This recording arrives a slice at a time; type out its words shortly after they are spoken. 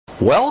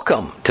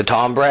Welcome to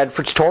Tom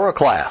Bradford's Torah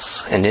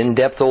class, an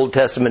in-depth Old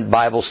Testament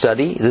Bible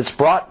study that's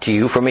brought to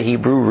you from a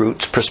Hebrew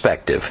roots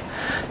perspective.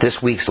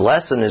 This week's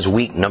lesson is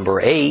week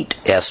number 8,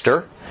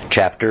 Esther,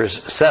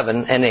 chapters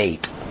 7 and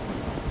 8.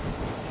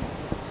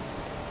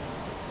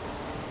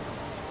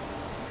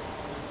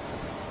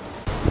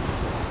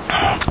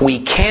 We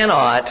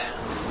cannot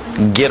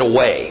get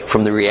away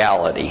from the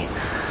reality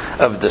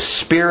of the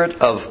spirit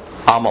of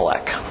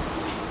Amalek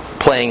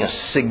playing a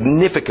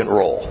significant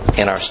role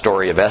in our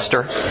story of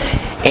Esther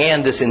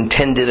and this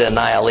intended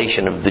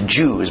annihilation of the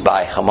Jews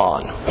by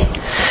Haman.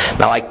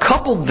 Now, I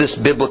coupled this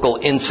biblical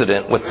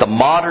incident with the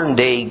modern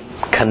day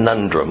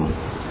conundrum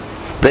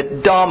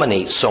that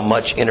dominates so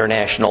much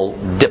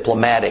international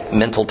diplomatic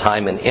mental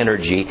time and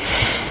energy: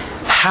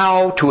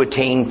 how to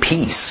attain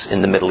peace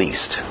in the Middle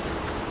East.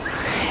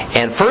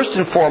 And first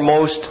and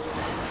foremost,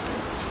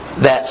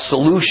 that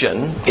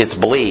solution, it's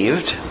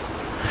believed,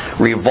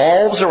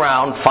 revolves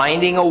around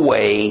finding a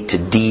way to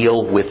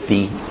deal with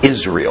the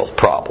Israel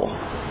problem.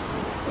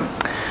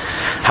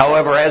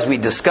 However, as we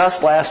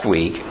discussed last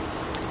week,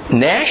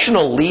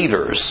 national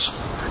leaders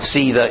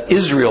see the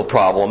Israel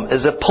problem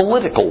as a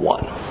political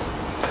one.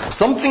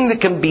 Something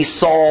that can be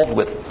solved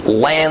with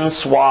land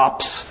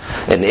swaps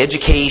and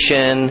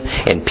education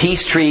and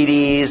peace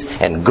treaties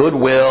and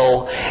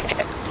goodwill,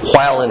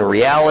 while in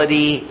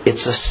reality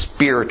it's a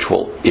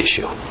spiritual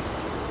issue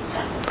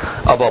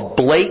of a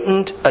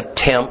blatant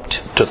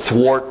attempt to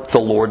thwart the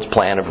Lord's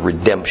plan of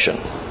redemption.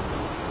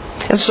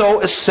 And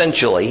so,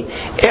 essentially,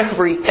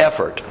 every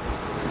effort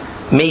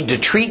made to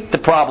treat the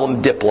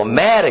problem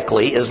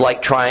diplomatically is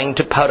like trying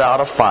to put out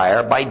a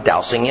fire by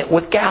dousing it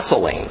with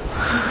gasoline.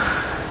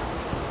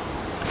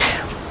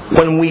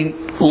 When we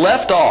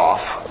left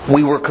off,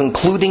 we were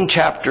concluding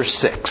chapter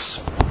 6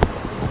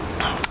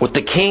 with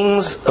the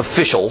king's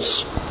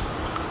officials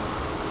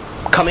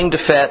coming to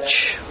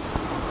fetch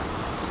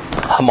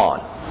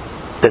Haman,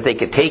 that they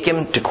could take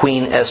him to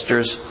Queen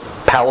Esther's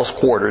palace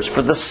quarters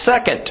for the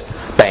second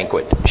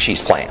banquet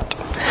she's planned.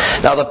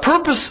 Now, the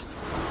purpose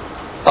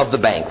of the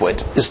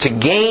banquet is to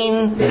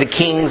gain the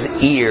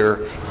king's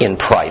ear in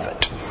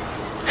private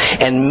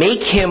and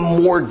make him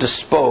more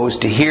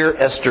disposed to hear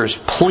Esther's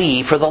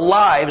plea for the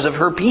lives of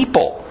her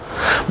people.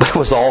 But it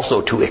was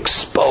also to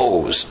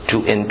expose,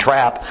 to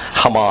entrap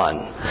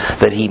Haman,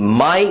 that he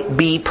might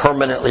be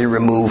permanently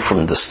removed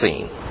from the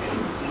scene.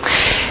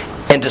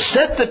 And to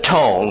set the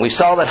tone, we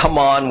saw that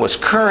Haman was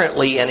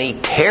currently in a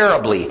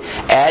terribly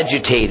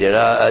agitated,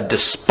 a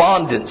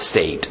despondent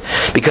state,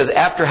 because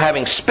after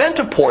having spent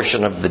a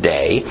portion of the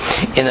day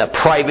in a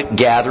private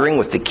gathering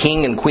with the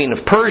king and queen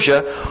of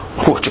Persia,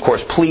 which of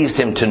course pleased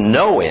him to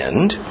no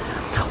end,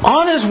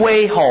 on his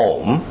way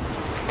home,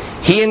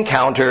 he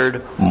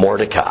encountered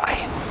Mordecai,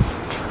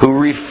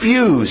 who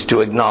refused to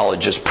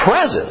acknowledge his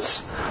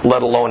presence,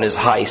 let alone his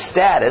high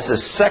status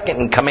as second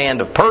in command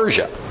of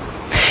Persia.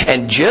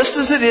 And just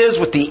as it is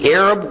with the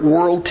Arab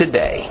world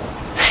today,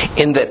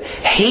 in that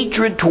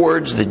hatred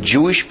towards the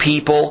Jewish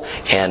people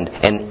and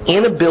an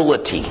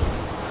inability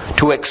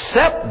to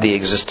accept the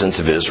existence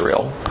of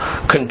Israel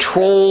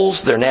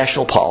controls their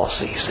national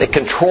policies. It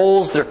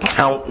controls their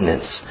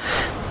countenance.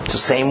 It's the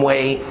same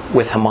way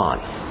with Haman.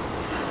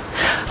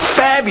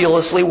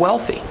 Fabulously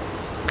wealthy.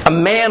 A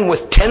man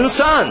with 10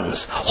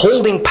 sons,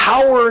 holding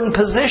power and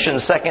position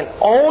second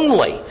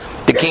only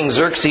to King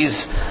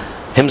Xerxes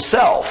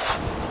himself.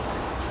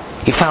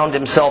 He found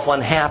himself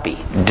unhappy,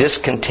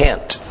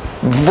 discontent,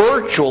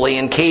 virtually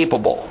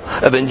incapable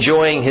of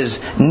enjoying his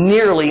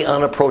nearly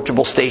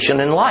unapproachable station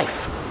in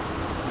life.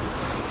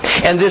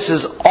 And this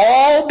is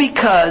all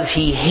because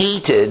he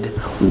hated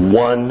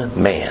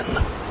one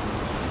man,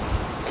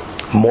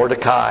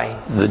 Mordecai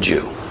the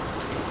Jew.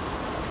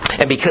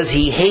 And because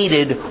he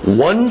hated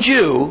one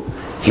Jew,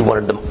 he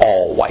wanted them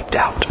all wiped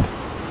out.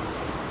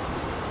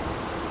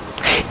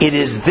 It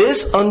is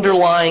this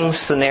underlying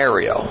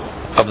scenario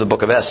of the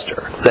book of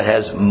Esther that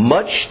has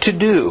much to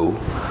do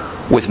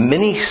with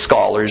many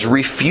scholars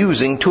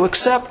refusing to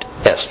accept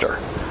Esther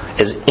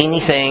as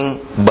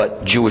anything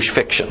but Jewish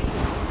fiction.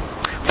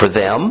 For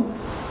them,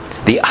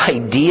 the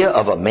idea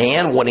of a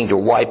man wanting to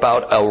wipe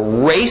out a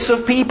race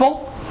of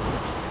people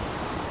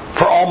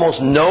for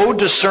almost no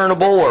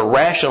discernible or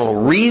rational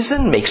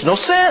reason makes no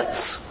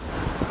sense.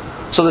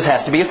 So this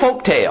has to be a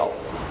folk tale.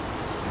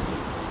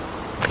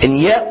 And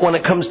yet, when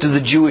it comes to the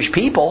Jewish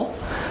people,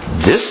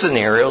 this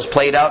scenario is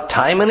played out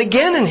time and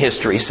again in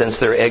history since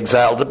their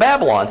exile to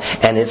Babylon,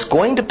 and it's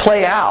going to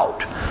play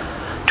out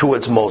to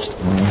its most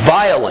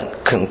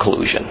violent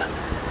conclusion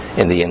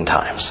in the end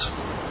times.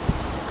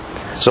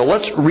 So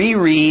let's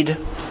read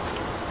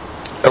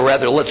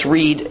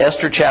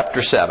Esther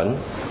chapter 7.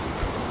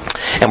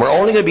 And we're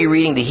only going to be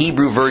reading the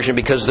Hebrew version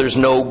because there's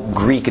no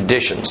Greek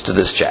additions to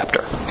this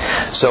chapter.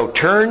 So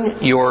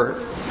turn your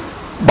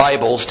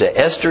Bibles to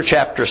Esther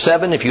chapter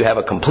 7. If you have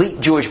a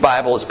complete Jewish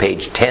Bible, it's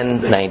page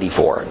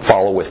 1094.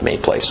 Follow with me,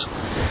 please.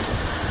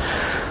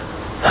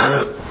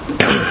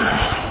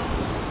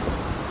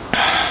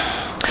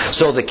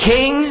 So the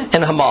king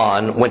and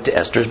Haman went to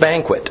Esther's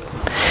banquet.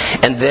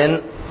 And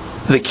then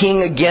the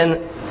king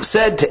again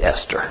said to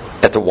Esther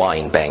at the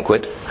wine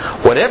banquet,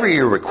 "Whatever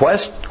your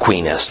request,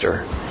 Queen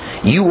Esther,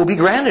 you will be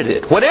granted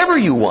it. Whatever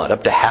you want,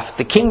 up to half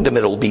the kingdom,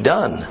 it will be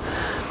done."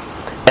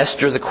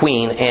 Esther the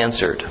queen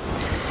answered,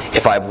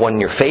 "If I've won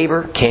your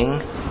favor,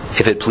 king,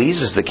 if it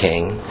pleases the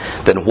king,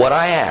 then what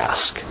I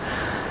ask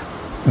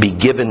be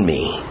given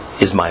me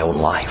is my own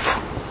life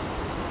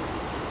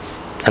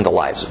and the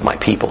lives of my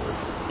people.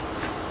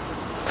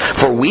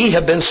 For we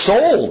have been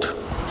sold,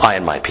 I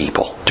and my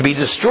people, to be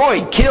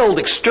destroyed, killed,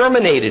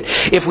 exterminated.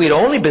 If we had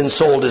only been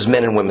sold as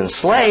men and women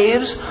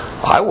slaves,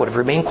 I would have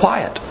remained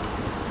quiet.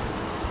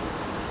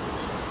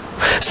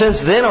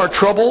 Since then, our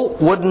trouble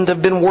wouldn't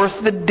have been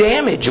worth the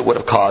damage it would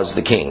have caused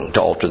the king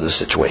to alter the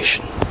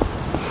situation."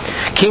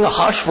 King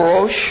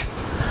Ahasuerus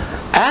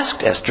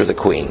asked Esther the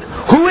queen,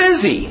 "Who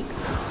is he?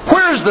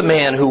 Where's the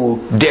man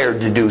who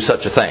dared to do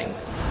such a thing?"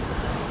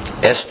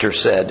 Esther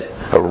said,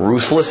 "A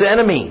ruthless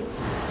enemy.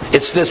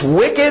 It's this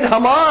wicked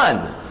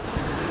Haman."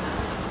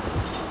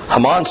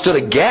 Haman stood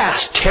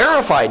aghast,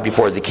 terrified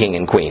before the king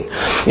and queen.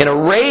 In a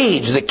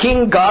rage, the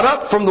king got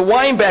up from the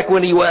wine banquet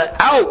when he went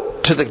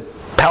out to the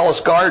palace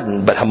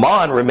garden, but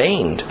Haman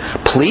remained,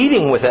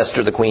 pleading with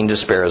Esther the queen to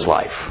spare his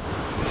life.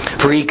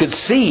 For he could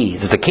see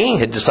that the king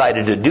had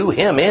decided to do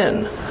him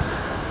in.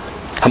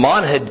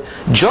 Haman had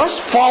just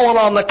fallen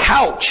on the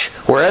couch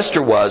where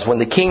Esther was when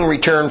the king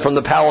returned from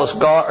the palace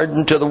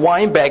garden to the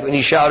wine banquet, and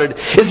he shouted,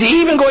 "Is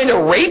he even going to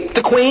rape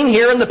the queen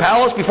here in the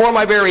palace before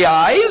my very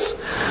eyes?"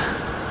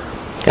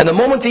 And the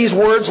moment these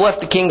words left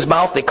the king's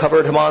mouth, they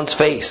covered Haman's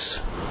face.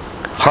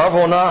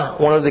 Harvona,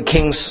 one of the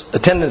king's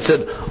attendants,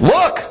 said,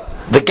 "Look,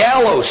 the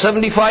gallows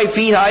 75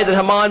 feet high that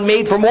Haman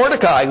made for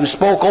Mordecai, who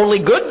spoke only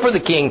good for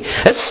the king,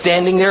 that's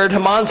standing there at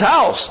Haman's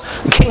house."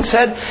 The king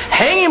said,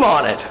 "Hang him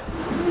on it."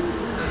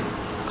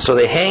 So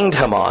they hanged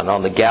Haman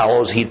on the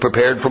gallows he'd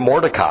prepared for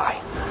Mordecai.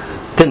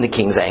 Then the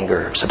king's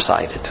anger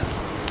subsided.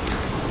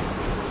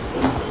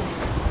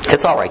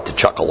 It's all right to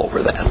chuckle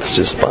over that. It's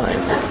just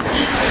fine.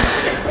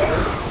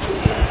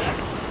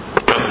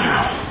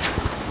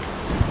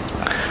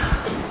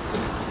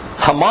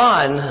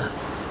 Haman,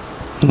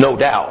 no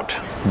doubt,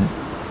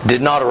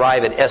 did not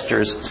arrive at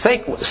Esther's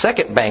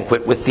second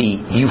banquet with the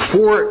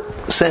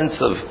euphoric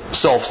sense of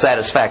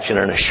self-satisfaction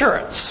and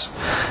assurance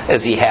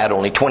as he had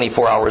only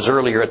 24 hours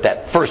earlier at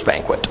that first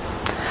banquet.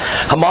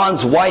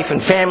 Haman's wife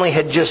and family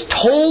had just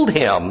told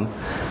him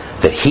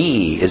that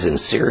he is in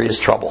serious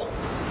trouble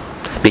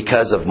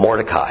because of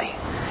Mordecai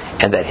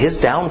and that his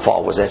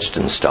downfall was etched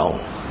in stone.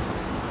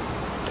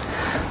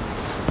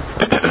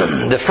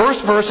 The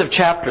first verse of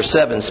chapter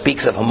 7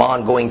 speaks of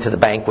Haman going to the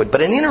banquet,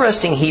 but an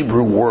interesting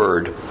Hebrew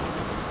word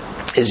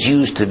is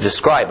used to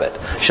describe it.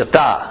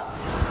 Shatah.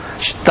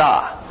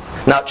 Shatah.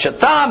 Now,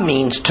 shatah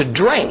means to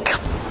drink,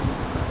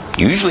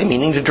 usually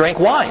meaning to drink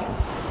wine.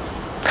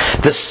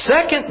 The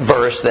second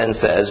verse then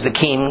says the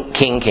king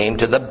came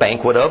to the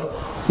banquet of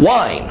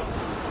wine.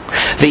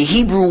 The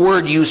Hebrew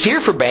word used here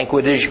for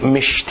banquet is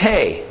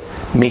mishteh.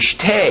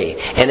 Mishteh,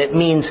 and it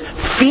means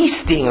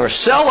feasting or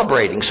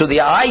celebrating. So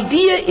the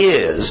idea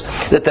is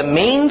that the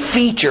main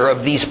feature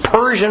of these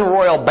Persian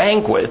royal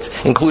banquets,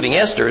 including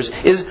Esther's,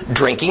 is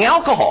drinking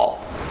alcohol.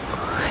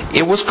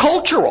 It was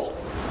cultural.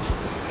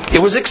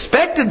 It was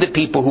expected that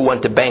people who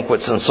went to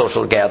banquets and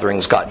social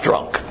gatherings got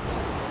drunk.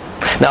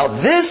 Now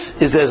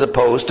this is as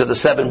opposed to the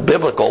 7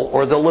 biblical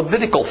or the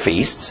Levitical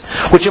feasts,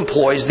 which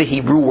employs the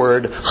Hebrew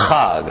word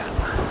chag.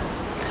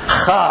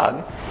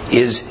 Chag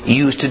is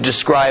used to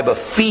describe a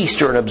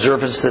feast or an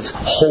observance that's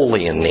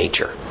holy in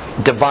nature,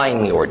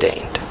 divinely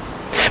ordained.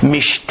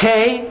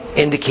 Mishteh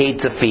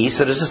indicates a feast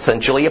that is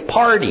essentially a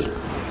party,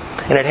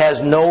 and it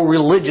has no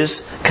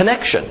religious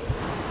connection.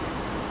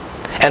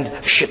 And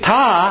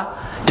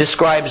shatah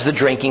describes the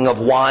drinking of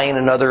wine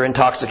and other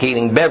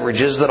intoxicating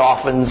beverages that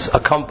often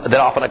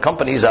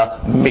accompanies a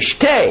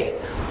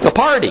mishteh, a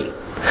party.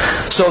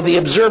 So the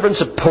observance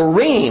of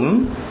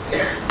Purim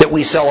that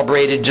we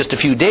celebrated just a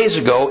few days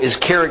ago is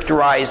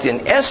characterized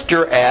in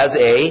Esther as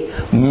a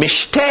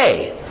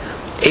mishteh,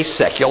 a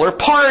secular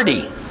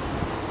party,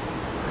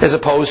 as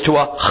opposed to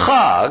a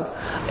chag,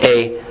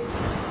 a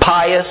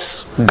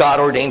pious,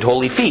 God-ordained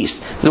holy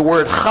feast. The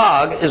word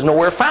chag is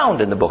nowhere found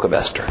in the book of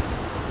Esther.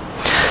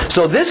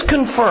 So this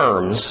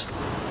confirms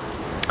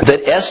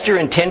that Esther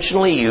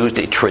intentionally used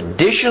a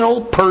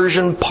traditional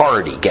Persian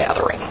party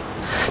gathering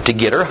to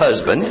get her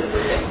husband,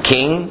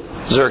 King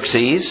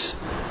Xerxes,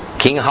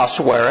 King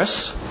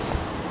Ahasuerus,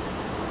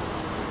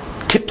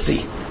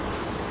 tipsy,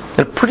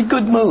 in a pretty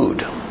good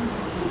mood.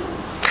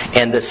 And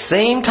at the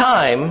same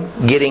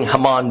time, getting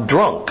Haman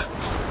drunk.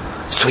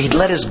 So he'd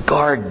let his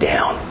guard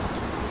down.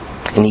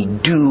 And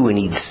he'd do and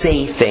he'd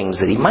say things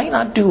that he might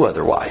not do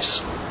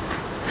otherwise.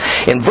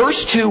 In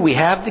verse 2, we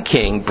have the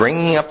king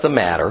bringing up the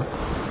matter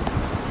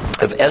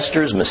of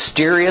Esther's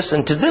mysterious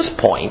and to this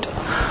point,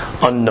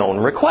 unknown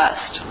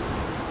request.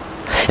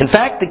 In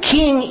fact, the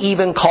king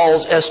even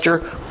calls Esther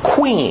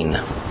queen,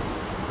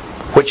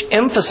 which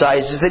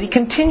emphasizes that he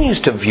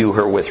continues to view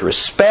her with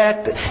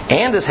respect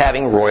and as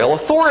having royal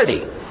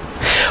authority.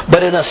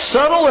 But in a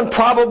subtle and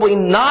probably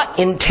not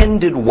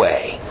intended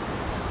way,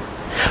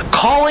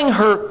 Calling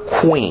her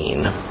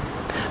queen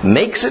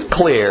makes it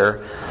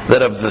clear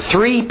that of the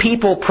three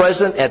people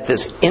present at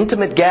this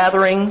intimate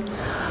gathering,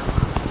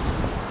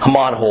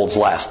 Haman holds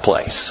last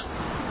place.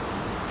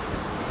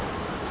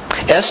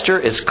 Esther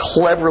is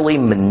cleverly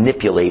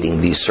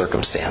manipulating these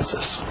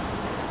circumstances.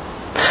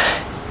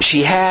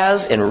 She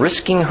has, in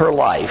risking her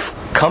life,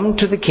 come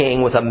to the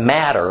king with a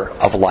matter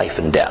of life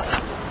and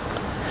death.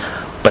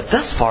 But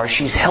thus far,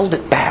 she's held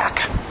it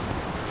back.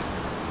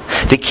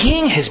 The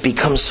king has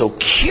become so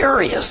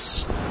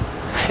curious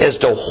as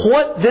to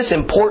what this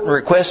important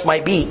request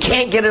might be. He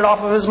can't get it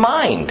off of his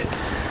mind.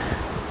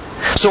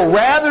 So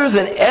rather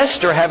than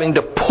Esther having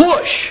to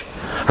push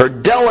her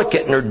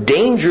delicate and her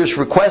dangerous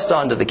request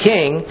onto the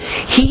king,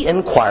 he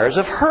inquires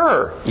of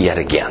her yet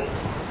again.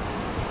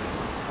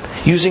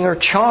 Using her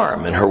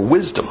charm and her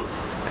wisdom,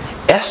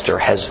 Esther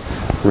has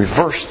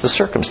reversed the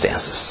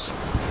circumstances.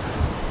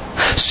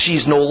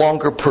 She's no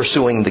longer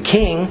pursuing the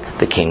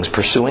king's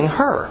pursuing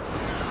her.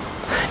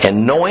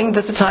 And knowing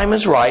that the time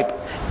is ripe,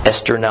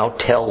 Esther now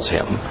tells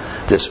him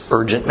this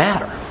urgent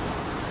matter.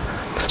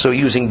 So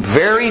using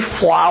very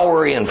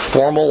flowery and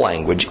formal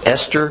language,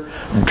 Esther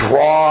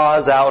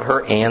draws out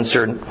her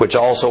answer, which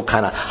also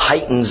kind of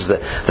heightens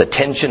the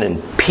tension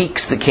and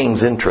piques the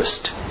king's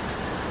interest.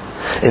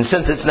 And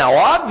since it's now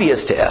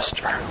obvious to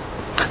Esther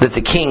that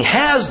the king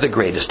has the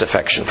greatest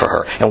affection for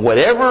her, and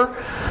whatever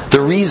the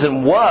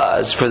reason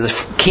was for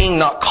the king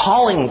not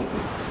calling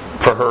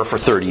for her for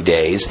 30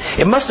 days,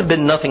 it must have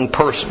been nothing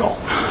personal,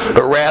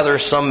 but rather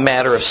some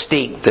matter of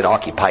state that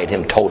occupied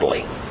him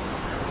totally.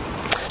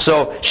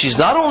 So she's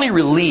not only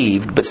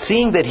relieved, but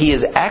seeing that he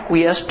has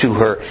acquiesced to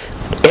her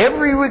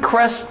every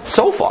request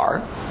so far,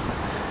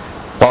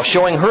 while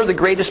showing her the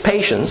greatest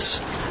patience,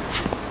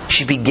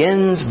 she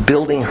begins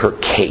building her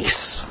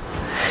case.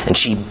 And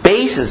she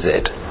bases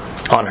it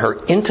on her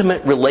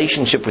intimate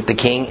relationship with the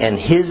king and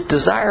his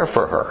desire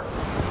for her.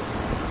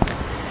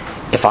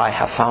 If I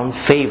have found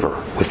favor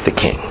with the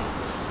king,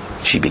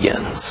 she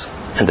begins,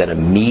 and then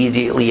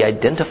immediately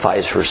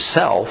identifies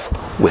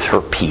herself with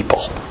her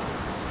people.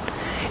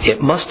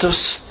 It must have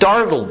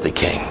startled the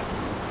king,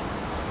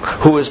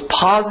 who is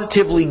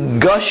positively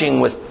gushing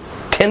with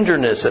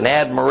tenderness and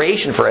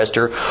admiration for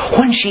Esther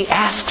when she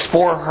asks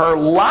for her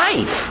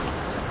life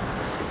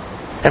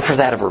and for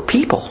that of her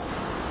people.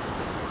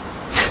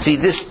 See,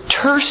 this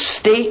terse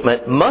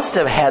statement must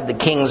have had the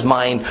king's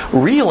mind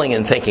reeling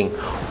and thinking,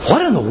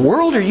 what in the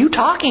world are you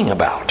talking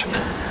about?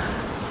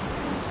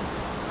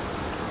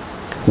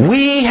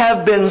 We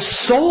have been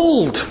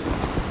sold,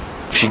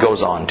 she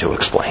goes on to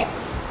explain.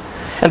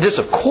 And this,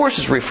 of course,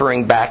 is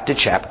referring back to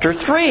chapter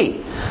 3,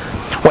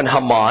 when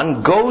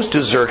Haman goes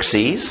to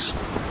Xerxes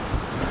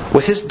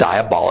with his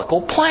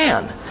diabolical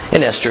plan.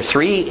 In Esther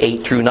 3,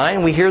 8 through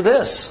 9, we hear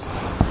this.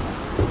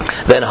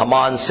 Then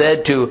Haman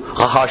said to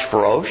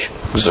Ahasuerus,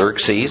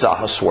 Xerxes,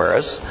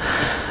 Ahasuerus,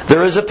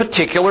 there is a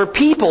particular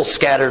people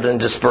scattered and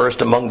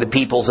dispersed among the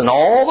peoples in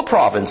all the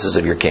provinces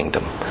of your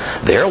kingdom.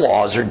 Their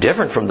laws are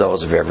different from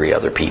those of every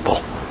other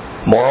people.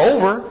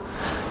 Moreover,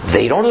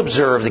 they don't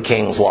observe the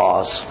king's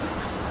laws.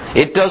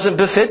 It doesn't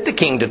befit the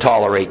king to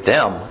tolerate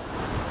them.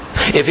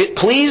 If it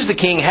please the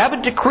king, have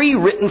a decree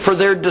written for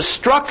their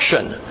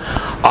destruction.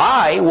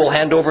 I will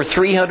hand over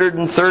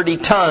 330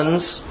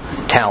 talents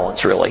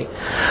really,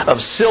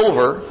 of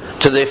silver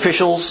to the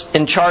officials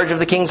in charge of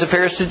the king's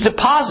affairs to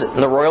deposit in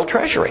the royal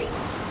treasury.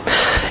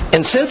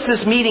 And since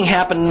this meeting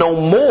happened no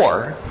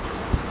more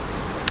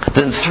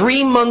than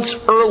 3 months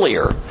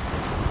earlier,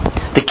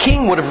 the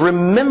king would have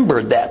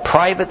remembered that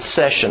private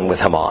session with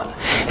Haman.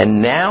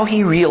 And now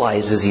he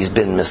realizes he's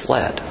been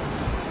misled.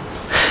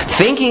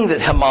 Thinking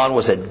that Haman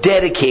was a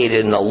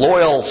dedicated and a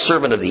loyal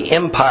servant of the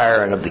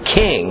empire and of the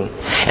king,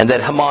 and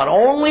that Haman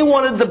only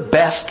wanted the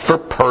best for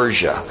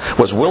Persia,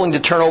 was willing to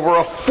turn over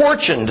a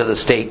fortune to the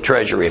state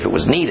treasury if it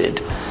was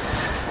needed,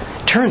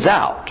 turns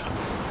out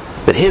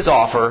that his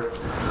offer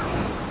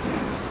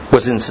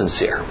was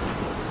insincere.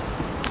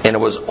 And it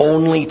was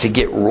only to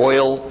get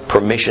royal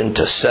permission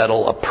to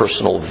settle a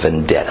personal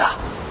vendetta,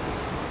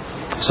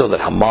 so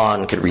that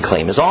Haman could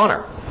reclaim his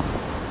honor.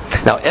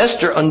 Now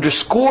Esther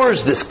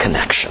underscores this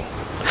connection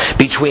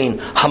between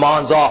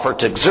Haman's offer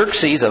to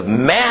Xerxes of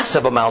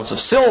massive amounts of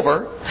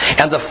silver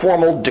and the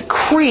formal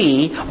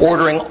decree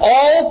ordering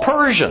all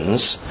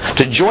Persians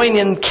to join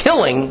in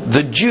killing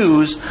the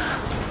Jews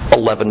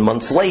 11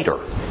 months later.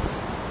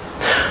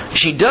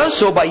 She does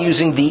so by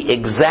using the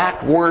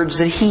exact words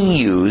that he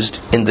used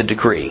in the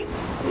decree: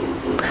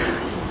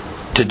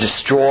 to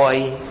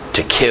destroy,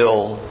 to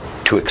kill,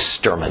 to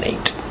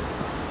exterminate.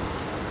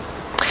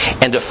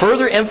 And to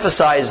further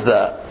emphasize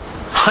the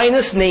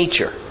heinous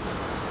nature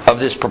of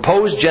this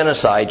proposed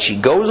genocide, she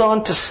goes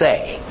on to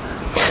say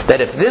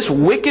that if this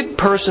wicked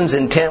person's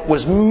intent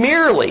was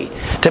merely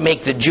to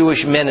make the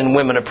Jewish men and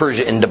women of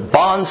Persia into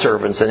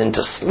bondservants and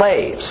into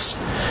slaves,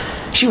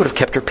 she would have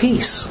kept her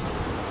peace.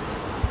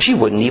 She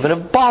wouldn't even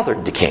have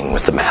bothered the king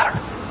with the matter.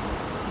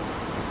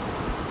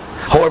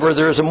 However,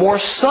 there is a more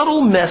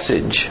subtle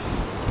message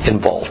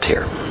involved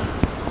here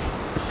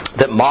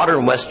that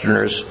modern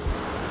Westerners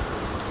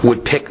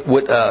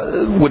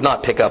would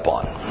not pick up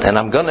on. And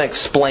I'm going to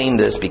explain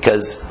this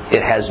because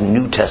it has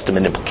New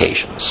Testament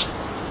implications.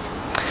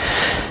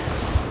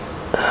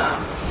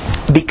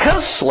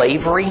 Because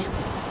slavery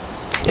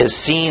is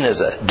seen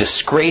as a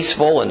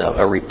disgraceful and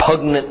a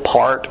repugnant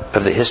part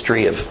of the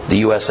history of the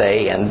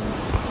USA and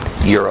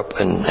Europe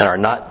and our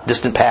not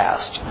distant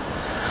past,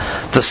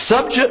 the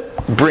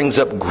subject brings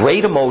up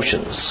great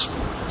emotions,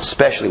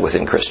 especially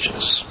within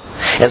Christians.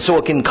 And so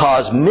it can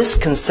cause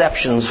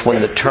misconceptions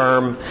when the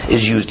term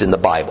is used in the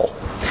Bible.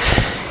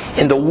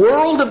 In the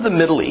world of the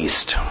Middle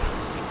East,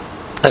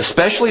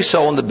 especially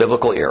so in the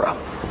biblical era,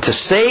 to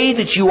say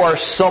that you are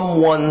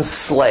someone's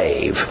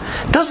slave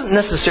doesn't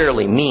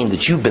necessarily mean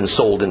that you've been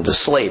sold into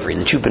slavery,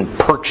 that you've been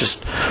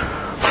purchased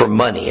for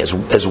money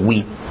as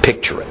we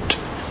picture it.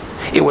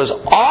 It was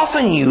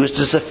often used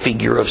as a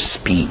figure of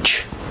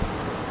speech.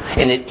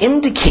 And it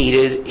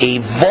indicated a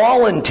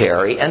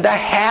voluntary and a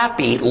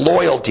happy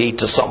loyalty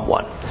to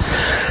someone.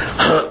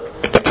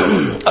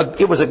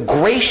 It was a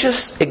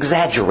gracious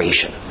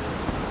exaggeration.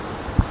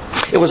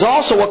 It was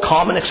also a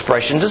common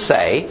expression to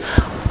say,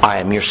 I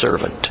am your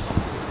servant.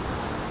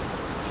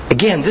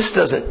 Again, this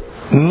doesn't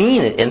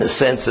mean it in the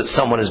sense that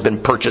someone has been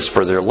purchased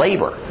for their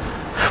labor.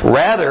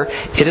 Rather,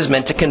 it is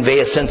meant to convey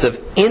a sense of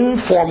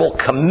informal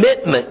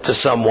commitment to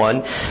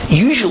someone,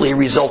 usually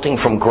resulting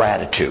from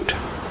gratitude.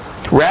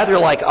 Rather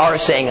like our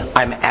saying,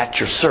 I'm at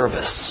your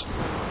service.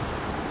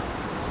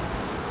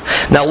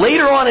 Now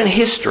later on in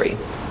history,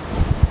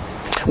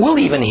 we'll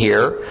even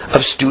hear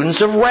of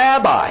students of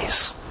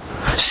rabbis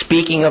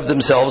speaking of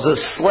themselves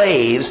as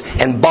slaves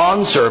and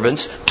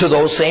bondservants to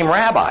those same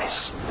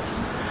rabbis.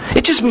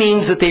 It just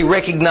means that they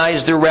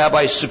recognize their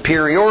rabbi's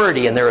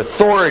superiority and their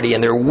authority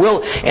and their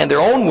will and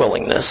their own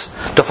willingness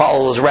to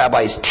follow those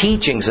rabbis'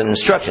 teachings and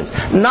instructions.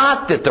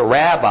 Not that the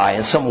rabbi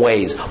in some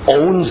ways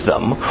owns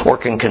them or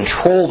can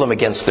control them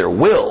against their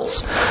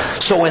wills.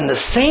 So in the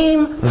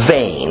same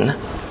vein,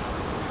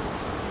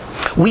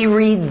 we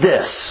read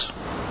this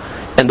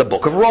in the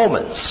book of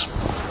Romans.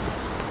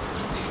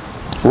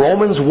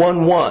 Romans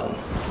 1:1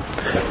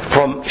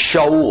 from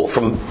Shaul,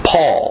 from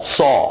Paul,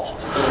 Saul,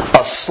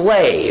 a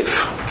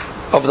slave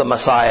of the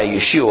Messiah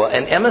Yeshua,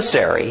 an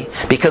emissary,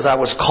 because I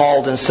was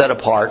called and set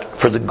apart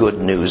for the good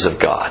news of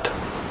God.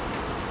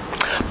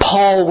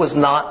 Paul was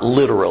not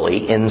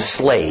literally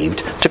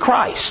enslaved to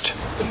Christ.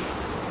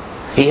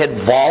 He had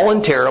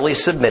voluntarily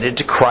submitted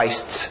to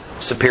Christ's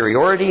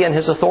superiority and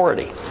His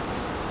authority,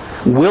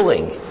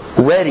 willing,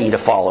 ready to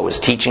follow His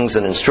teachings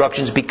and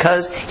instructions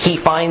because he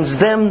finds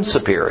them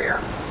superior.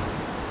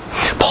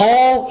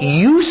 Paul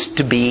used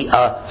to be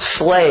a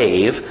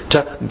slave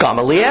to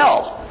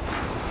Gamaliel,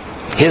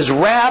 his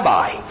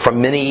rabbi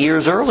from many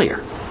years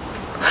earlier.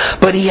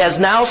 But he has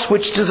now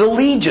switched his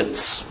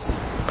allegiance,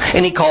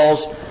 and he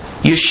calls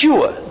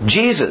Yeshua,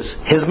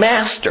 Jesus, his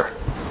master.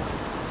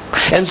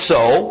 And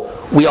so,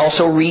 we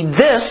also read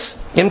this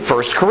in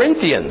 1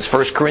 Corinthians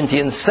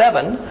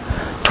 7,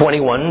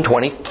 21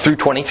 through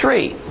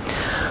 23.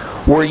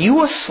 Were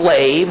you a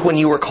slave when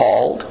you were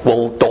called?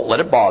 Well, don't let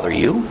it bother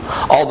you.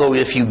 Although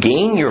if you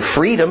gain your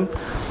freedom,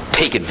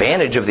 take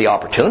advantage of the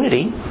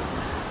opportunity.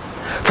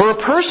 For a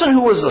person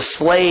who was a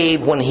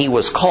slave when he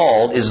was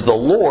called is the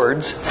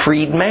Lord's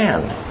freed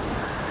man.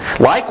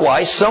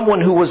 Likewise,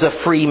 someone who was a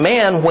free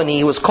man when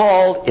he was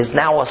called is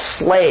now a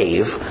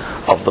slave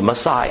of the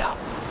Messiah.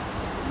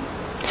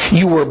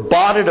 You were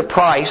bought at a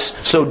price,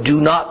 so do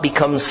not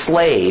become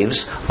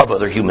slaves of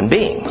other human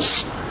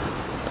beings.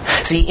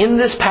 See, in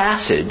this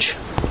passage,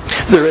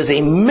 there is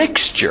a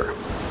mixture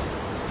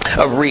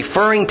of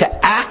referring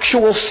to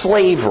actual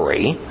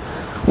slavery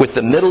with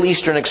the Middle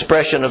Eastern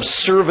expression of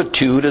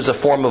servitude as a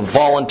form of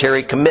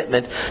voluntary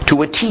commitment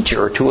to a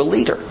teacher or to a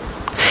leader.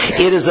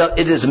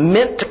 It is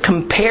meant to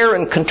compare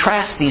and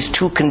contrast these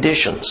two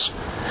conditions.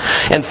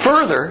 And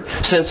further,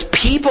 since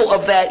people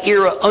of that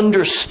era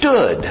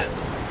understood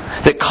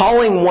that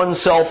calling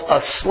oneself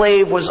a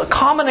slave was a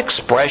common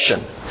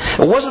expression,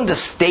 it wasn't a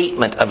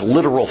statement of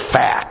literal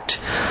fact.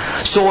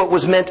 So it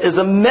was meant as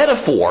a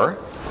metaphor.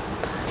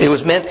 It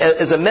was meant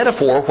as a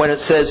metaphor when it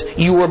says,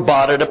 you were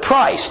bought at a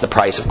price. The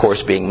price, of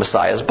course, being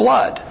Messiah's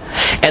blood.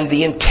 And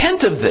the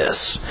intent of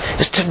this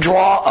is to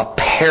draw a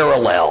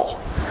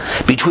parallel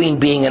between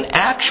being an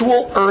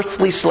actual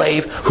earthly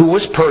slave who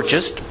was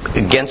purchased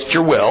against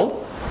your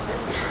will,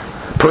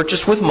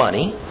 purchased with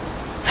money,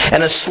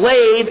 and a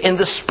slave in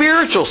the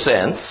spiritual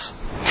sense,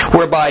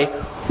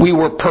 whereby we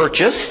were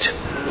purchased,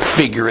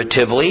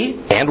 figuratively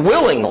and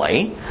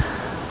willingly,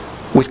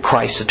 with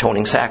Christ's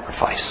atoning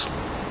sacrifice.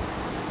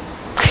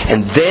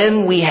 And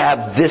then we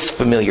have this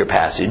familiar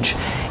passage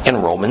in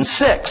Romans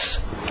 6.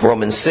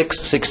 Romans 6,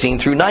 16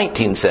 through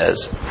 19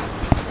 says,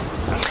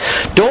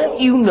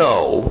 don't you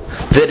know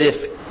that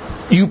if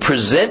you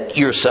present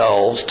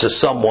yourselves to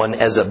someone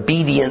as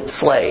obedient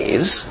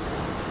slaves,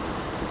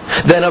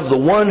 then of the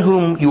one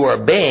whom you are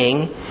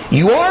obeying,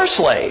 you are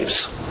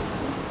slaves,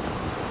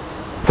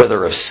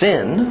 whether of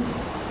sin,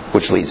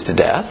 which leads to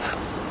death,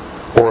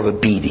 or of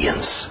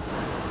obedience,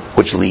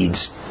 which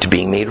leads to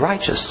being made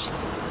righteous.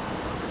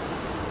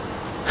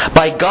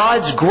 By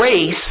God's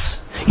grace,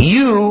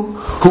 you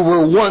who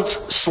were once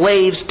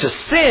slaves to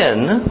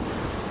sin,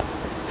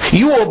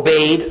 you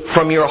obeyed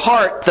from your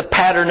heart the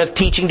pattern of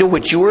teaching to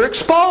which you were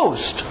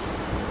exposed.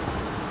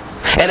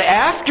 And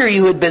after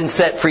you had been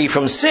set free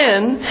from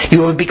sin,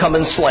 you have become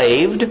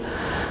enslaved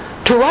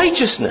to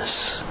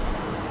righteousness.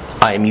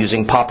 I am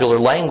using popular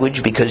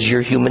language because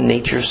your human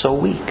nature is so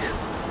weak.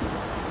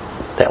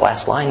 That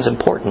last line is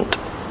important.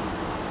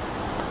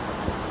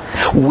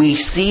 We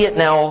see it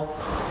now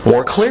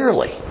more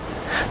clearly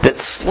that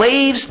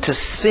slaves to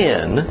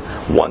sin,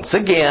 once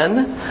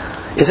again,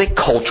 is a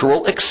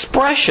cultural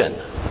expression.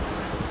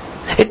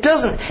 It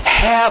doesn't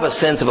have a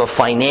sense of a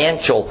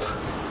financial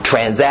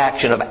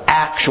transaction of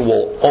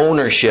actual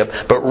ownership,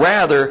 but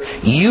rather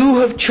you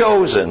have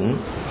chosen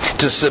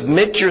to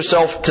submit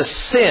yourself to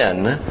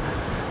sin,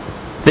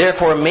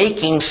 therefore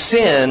making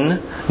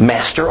sin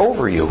master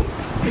over you.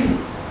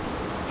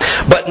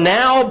 But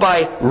now,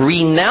 by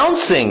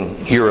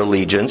renouncing your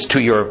allegiance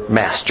to your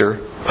master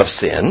of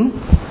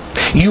sin,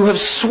 you have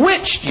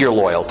switched your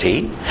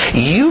loyalty.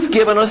 You've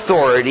given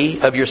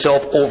authority of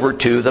yourself over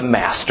to the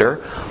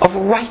master of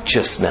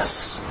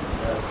righteousness.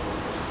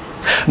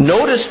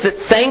 Notice that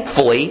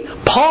thankfully,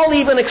 Paul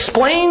even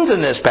explains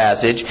in this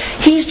passage,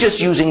 he's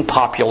just using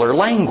popular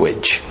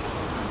language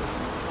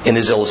in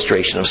his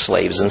illustration of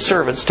slaves and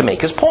servants to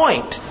make his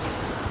point.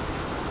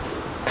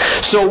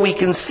 So we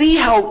can see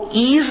how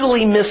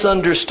easily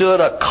misunderstood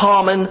a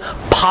common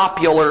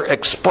popular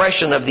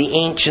expression of the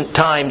ancient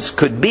times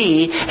could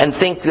be, and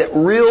think that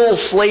real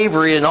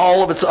slavery in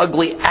all of its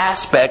ugly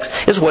aspects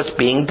is what's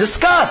being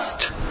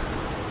discussed,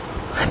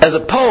 as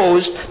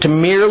opposed to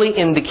merely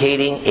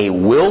indicating a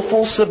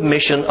willful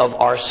submission of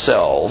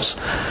ourselves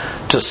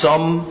to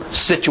some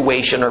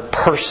situation or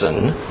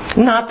person,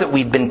 not that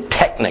we've been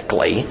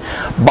technically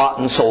bought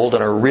and sold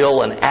and are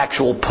real and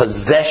actual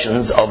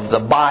possessions of the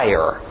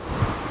buyer.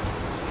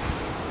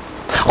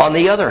 On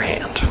the other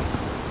hand,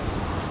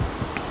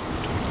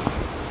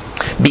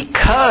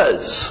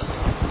 because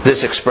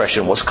this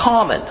expression was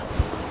common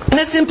and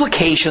its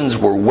implications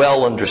were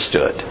well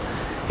understood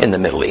in the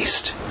Middle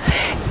East,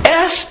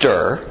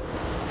 Esther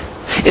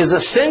is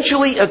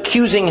essentially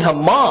accusing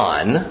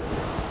Haman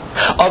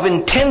of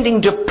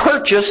intending to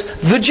purchase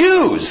the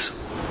Jews,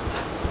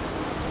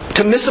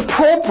 to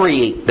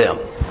misappropriate them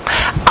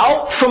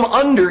out from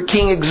under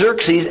King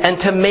Xerxes, and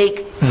to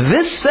make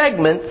this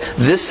segment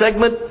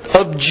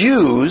of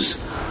Jews,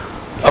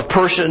 of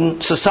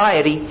Persian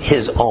society,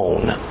 his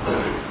own.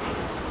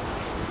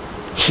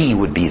 He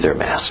would be their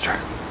master.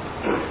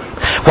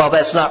 While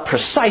that's not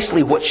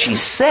precisely what she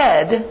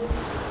said,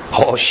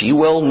 she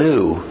well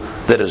knew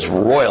that as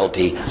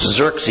royalty,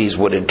 Xerxes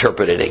would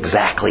interpret it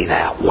exactly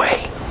that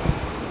way.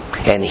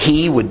 And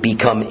he would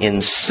become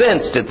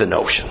incensed at the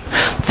notion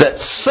that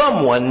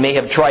someone may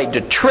have tried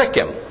to trick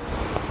him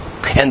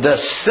and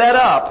thus set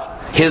up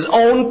his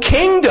own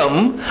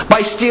kingdom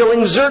by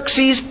stealing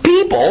Xerxes'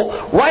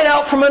 people right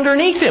out from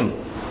underneath him.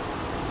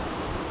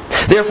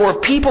 Therefore,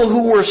 people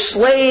who were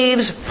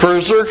slaves for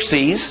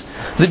Xerxes,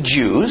 the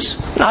Jews,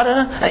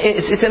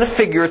 it's in a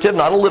figurative,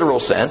 not a literal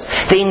sense,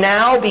 they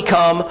now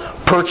become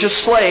purchased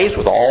slaves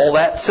with all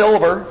that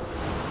silver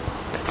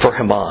for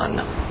Haman.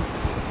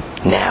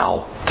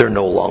 Now they're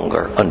no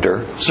longer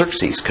under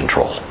Xerxes'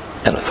 control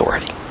and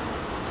authority.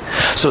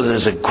 So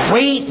there's a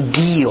great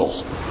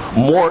deal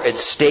more at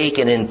stake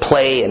and in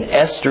play in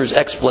Esther's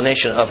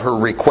explanation of her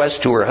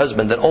request to her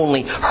husband than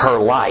only her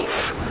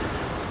life.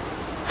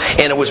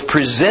 And it was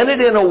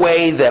presented in a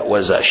way that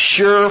was a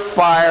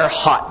surefire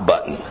hot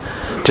button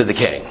to the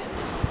king.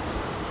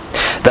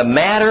 The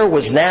matter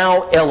was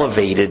now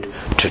elevated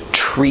to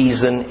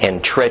treason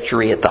and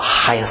treachery at the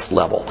highest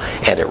level,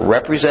 and it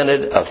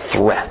represented a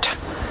threat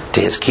to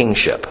his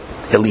kingship.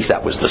 At least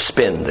that was the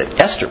spin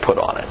that Esther put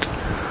on it.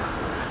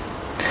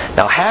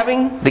 Now,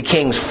 having the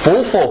king's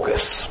full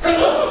focus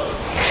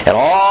and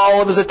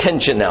all of his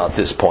attention now at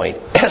this point,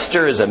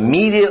 Esther is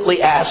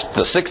immediately asked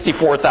the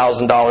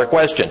 $64,000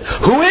 question.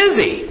 Who is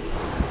he?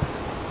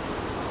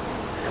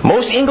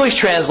 Most English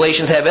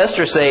translations have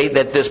Esther say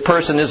that this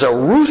person is a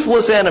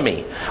ruthless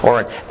enemy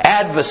or an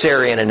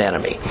adversary and an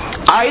enemy.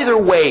 Either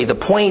way, the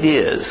point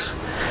is,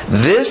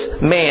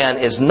 this man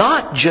is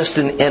not just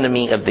an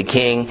enemy of the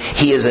king,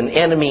 he is an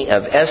enemy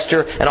of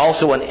Esther and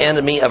also an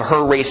enemy of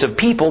her race of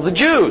people, the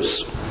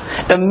Jews.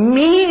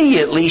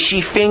 Immediately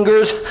she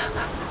fingers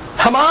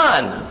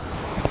Haman,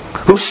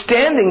 who's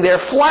standing there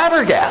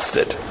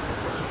flabbergasted.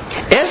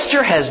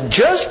 Esther has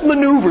just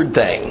maneuvered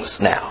things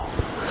now,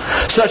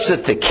 such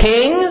that the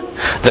king,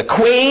 the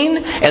queen,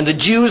 and the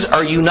Jews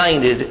are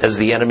united as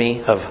the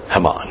enemy of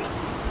Haman.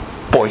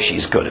 Boy,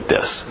 she's good at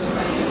this.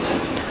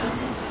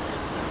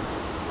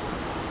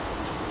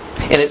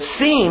 And it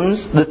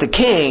seems that the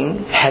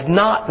king had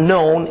not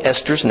known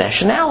Esther's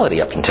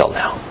nationality up until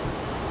now.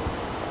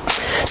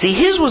 See,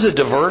 his was a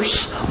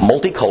diverse,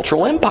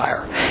 multicultural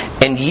empire.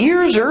 And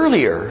years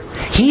earlier,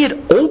 he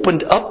had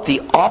opened up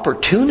the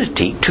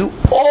opportunity to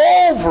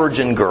all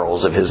virgin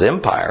girls of his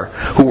empire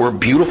who were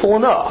beautiful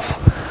enough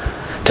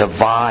to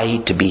vie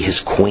to be his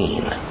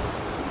queen.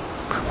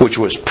 which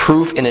was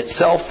proof in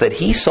itself that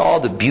he saw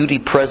the beauty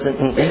present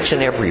in each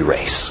and every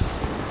race.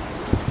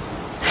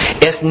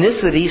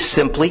 Ethnicity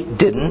simply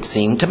didn't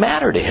seem to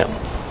matter to him.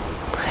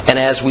 And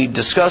as we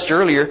discussed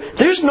earlier,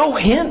 there's no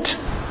hint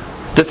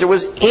that there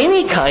was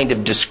any kind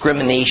of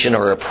discrimination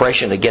or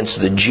oppression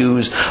against the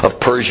Jews of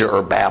Persia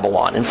or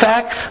Babylon. In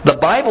fact, the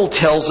Bible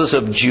tells us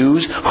of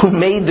Jews who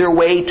made their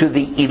way to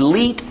the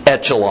elite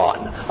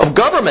echelon of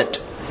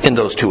government in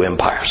those two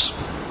empires.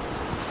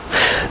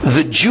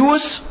 The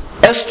Jewess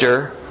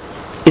Esther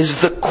is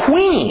the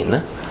queen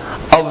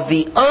of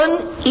the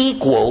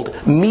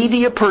unequaled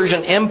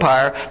Medo-Persian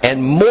Empire,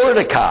 and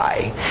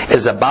Mordecai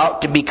is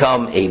about to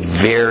become a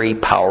very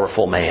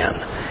powerful man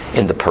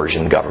in the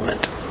Persian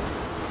government.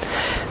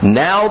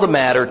 Now the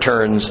matter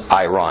turns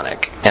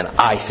ironic, and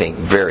I think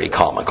very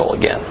comical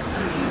again.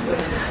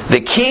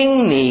 The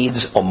king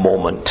needs a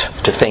moment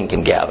to think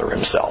and gather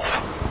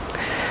himself.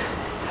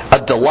 A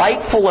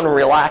delightful and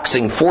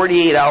relaxing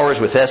 48 hours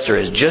with Esther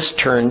has just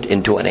turned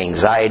into an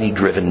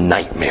anxiety-driven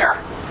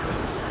nightmare.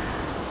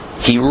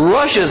 He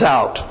rushes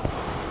out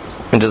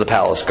into the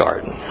palace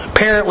garden,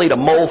 apparently to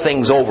mull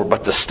things over.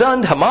 But the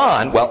stunned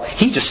Haman, well,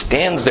 he just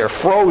stands there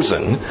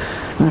frozen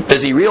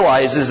as he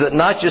realizes that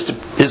not just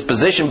his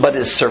position, but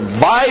his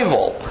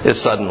survival is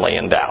suddenly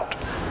in doubt.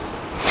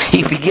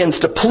 He begins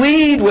to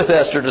plead with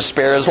Esther to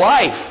spare his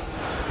life,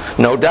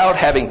 no doubt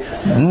having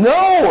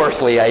no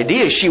earthly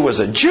idea she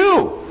was a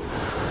Jew.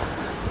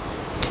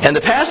 And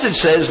the passage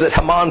says that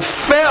Haman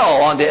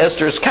fell onto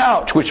Esther's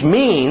couch, which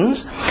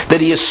means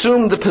that he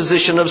assumed the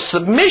position of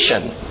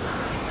submission.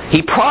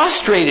 He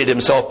prostrated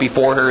himself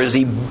before her as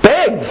he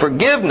begged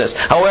forgiveness.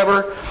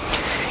 However,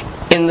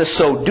 in the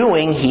so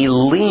doing, he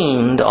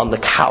leaned on the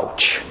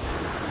couch,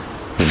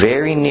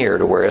 very near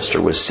to where Esther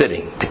was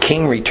sitting. The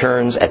king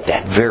returns at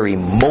that very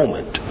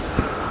moment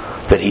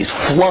that he's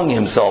flung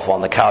himself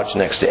on the couch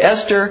next to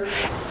Esther,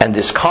 and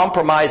this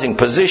compromising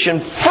position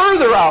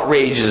further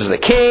outrages the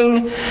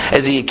king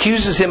as he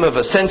accuses him of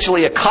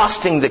essentially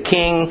accosting the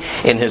king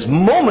in his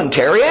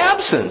momentary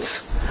absence.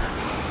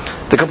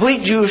 The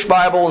complete Jewish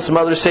Bible and some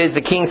others say that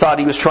the king thought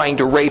he was trying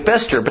to rape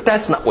Esther, but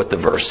that's not what the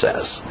verse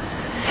says.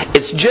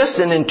 It's just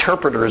an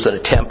interpreter's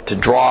attempt to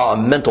draw a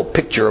mental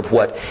picture of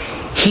what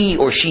he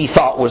or she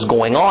thought was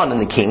going on in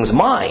the king's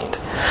mind.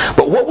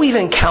 But what we've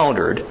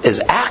encountered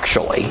is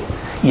actually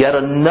yet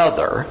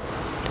another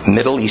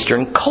Middle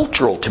Eastern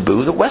cultural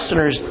taboo that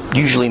Westerners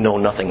usually know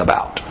nothing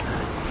about.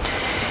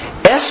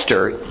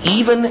 Esther,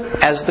 even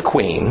as the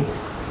queen,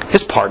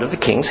 is part of the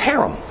king's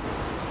harem.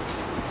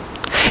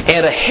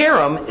 And a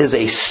harem is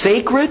a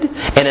sacred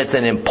and it's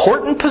an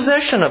important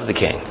possession of the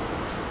king.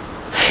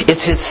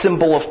 It's his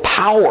symbol of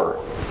power.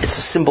 It's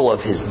a symbol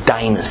of his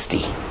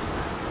dynasty.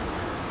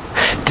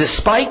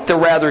 Despite the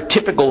rather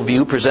typical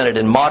view presented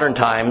in modern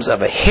times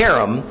of a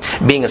harem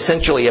being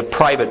essentially a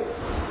private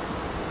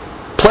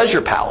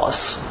pleasure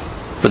palace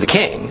for the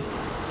king,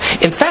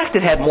 in fact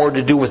it had more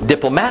to do with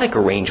diplomatic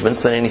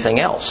arrangements than anything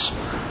else.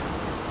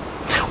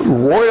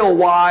 Royal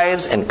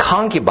wives and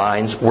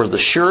concubines were the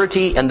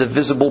surety and the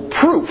visible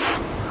proof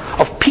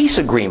of peace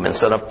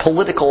agreements and of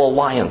political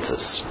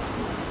alliances.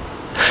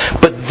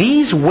 But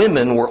these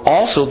women were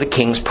also the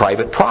king's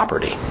private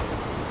property.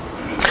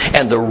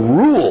 And the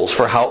rules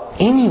for how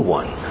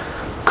anyone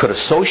could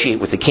associate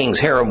with the king's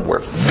harem were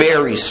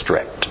very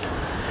strict.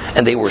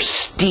 And they were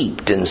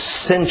steeped in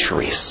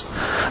centuries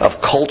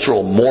of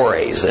cultural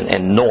mores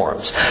and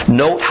norms.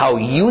 Note how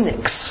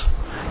eunuchs,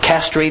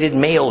 castrated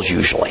males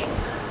usually,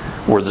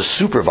 were the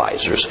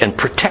supervisors and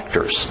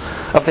protectors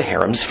of the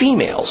harem's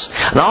females.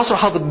 And also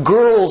how the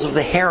girls of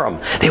the harem,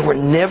 they were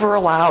never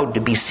allowed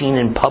to be seen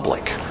in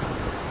public,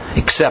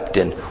 except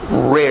in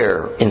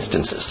rare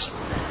instances.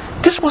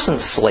 This wasn't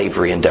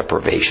slavery and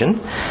deprivation.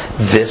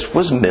 This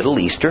was Middle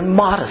Eastern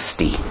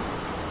modesty.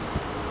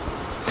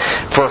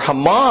 For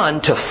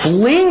Haman to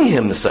fling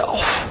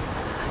himself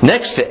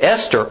next to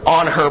Esther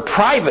on her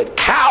private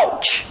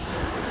couch,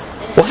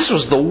 well, this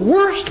was the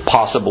worst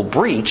possible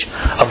breach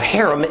of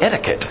harem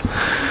etiquette.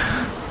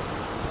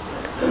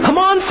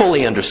 Haman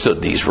fully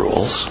understood these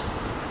rules,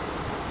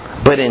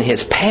 but in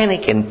his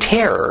panic and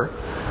terror,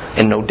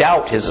 and no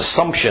doubt his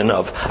assumption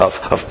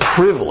of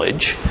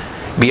privilege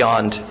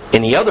beyond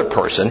any other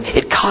person,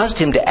 it caused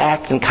him to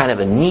act in kind of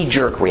a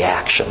knee-jerk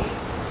reaction.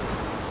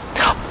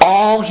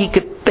 All he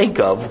could think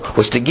of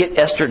was to get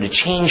Esther to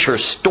change her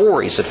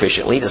story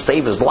sufficiently to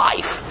save his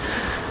life.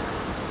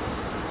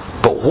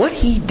 But what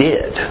he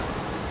did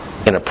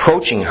in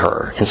approaching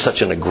her in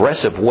such an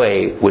aggressive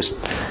way was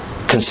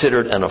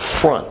considered an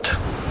affront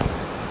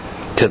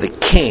to the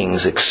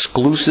king's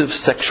exclusive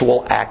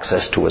sexual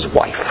access to his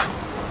wife.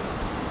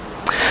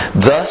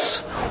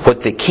 Thus,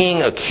 what the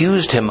king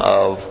accused him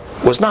of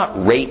was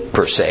not rape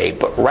per se,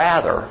 but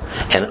rather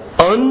an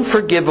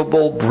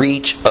unforgivable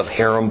breach of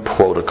harem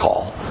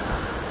protocol,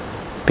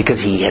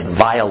 because he had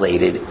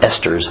violated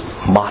Esther's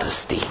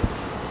modesty.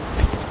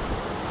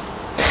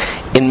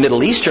 In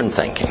Middle Eastern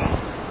thinking,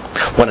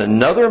 when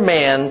another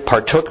man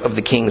partook of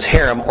the king's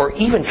harem or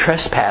even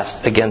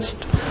trespassed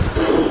against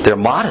their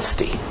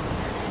modesty,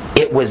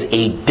 It was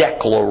a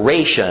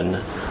declaration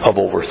of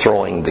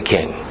overthrowing the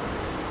king.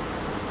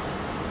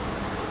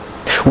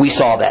 We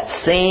saw that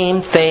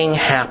same thing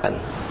happen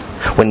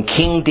when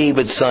King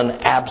David's son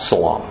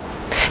Absalom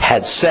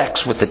had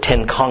sex with the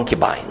 10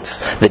 concubines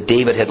that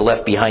David had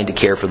left behind to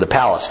care for the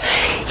palace.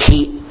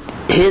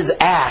 His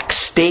act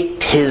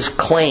staked his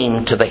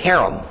claim to the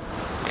harem.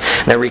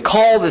 Now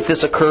recall that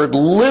this occurred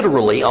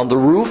literally on the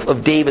roof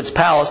of David's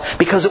palace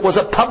because it was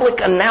a public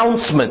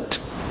announcement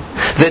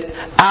that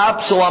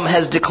Absalom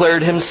has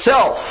declared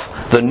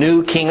himself the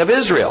new king of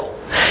Israel.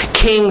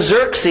 King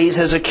Xerxes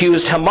has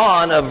accused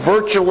Haman of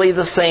virtually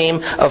the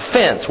same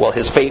offense. Well,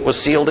 his fate was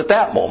sealed at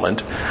that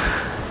moment.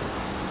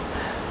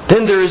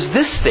 Then there is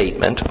this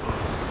statement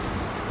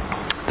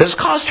that has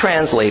caused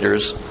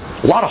translators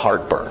a lot of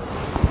heartburn.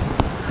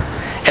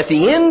 At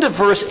the end of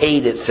verse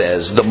 8 it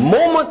says, the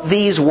moment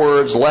these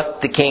words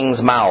left the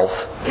king's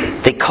mouth,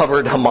 they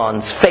covered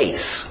Haman's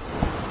face.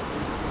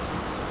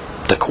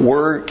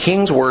 The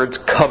king's words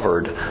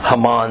covered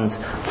Haman's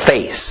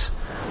face.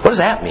 What does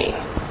that mean?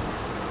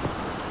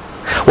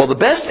 Well, the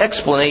best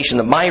explanation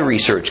that my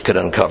research could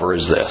uncover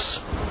is this.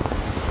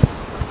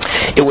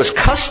 It was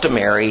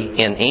customary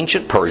in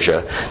ancient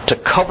Persia to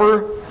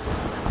cover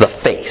the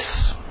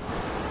face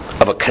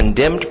of a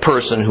condemned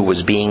person who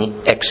was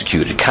being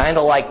executed, kind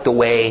of like the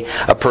way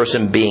a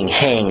person being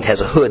hanged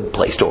has a hood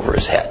placed over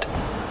his head.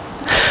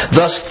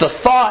 Thus, the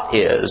thought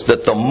is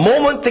that the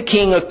moment the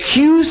king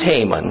accused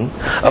Haman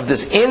of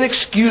this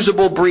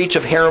inexcusable breach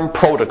of harem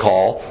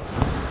protocol,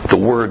 the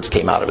words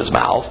came out of his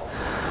mouth,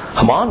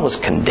 Haman was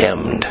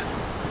condemned.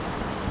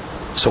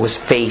 So his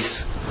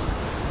face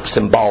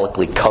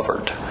symbolically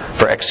covered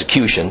for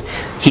execution.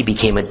 He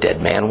became a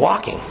dead man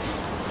walking.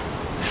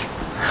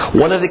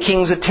 One of the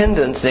king's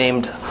attendants,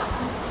 named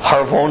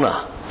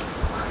Harvona,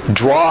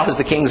 draws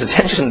the king's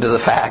attention to the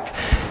fact,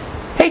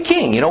 hey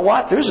king, you know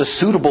what? There's a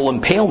suitable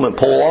impalement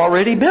pole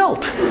already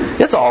built.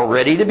 It's all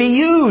ready to be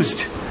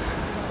used.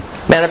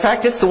 Matter of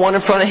fact, it's the one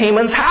in front of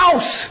Haman's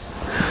house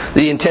that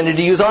he intended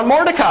to use on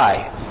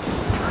Mordecai.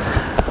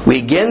 We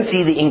again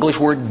see the English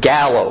word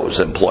gallows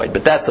employed,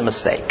 but that's a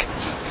mistake.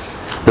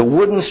 The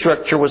wooden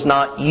structure was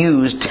not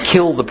used to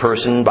kill the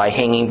person by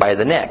hanging by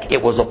the neck.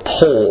 It was a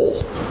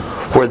pole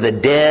where the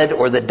dead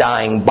or the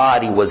dying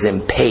body was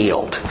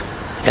impaled,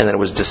 and then it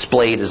was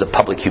displayed as a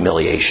public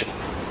humiliation.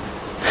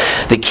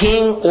 The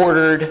king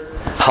ordered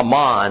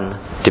Haman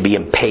to be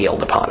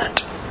impaled upon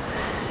it.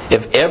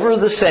 If ever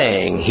the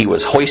saying, he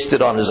was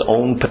hoisted on his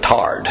own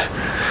petard,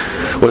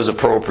 was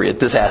appropriate,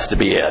 this has to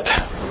be it.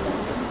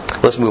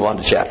 Let's move on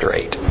to chapter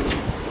 8.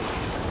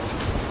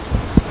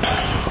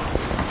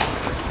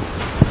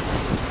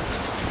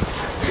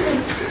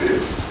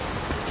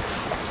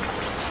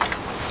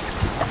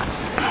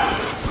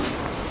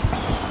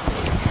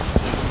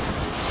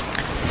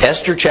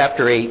 Esther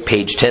chapter 8,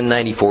 page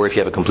 1094 if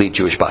you have a complete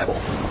Jewish Bible.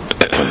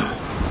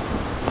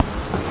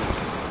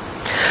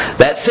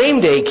 That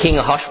same day, King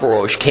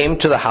Ahasuerus came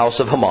to the house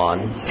of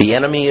Haman, the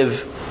enemy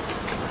of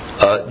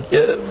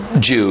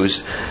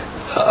Jews,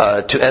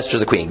 to Esther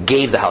the queen.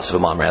 Gave the house of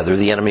Haman, rather,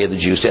 the enemy of the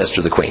Jews, to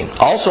Esther the queen.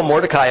 Also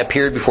Mordecai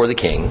appeared before the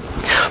king,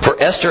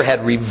 for Esther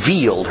had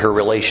revealed her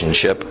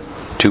relationship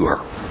to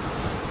her.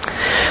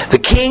 The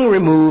king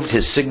removed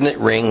his signet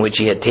ring, which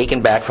he had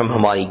taken back from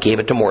Haman. He gave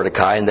it to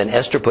Mordecai, and then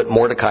Esther put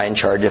Mordecai in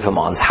charge of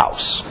Haman's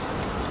house.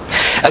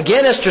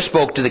 Again Esther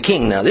spoke to the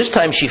king. Now this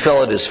time she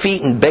fell at his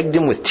feet and begged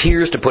him with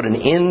tears to put an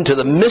end to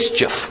the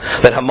mischief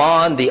that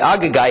Haman the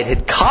Agagite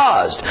had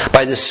caused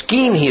by the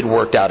scheme he had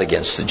worked out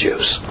against the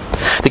Jews.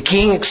 The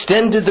king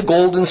extended the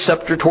golden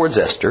scepter towards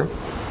Esther.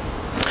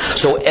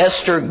 So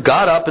Esther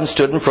got up and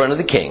stood in front of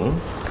the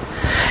king.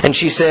 And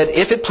she said,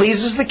 if it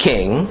pleases the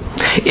king,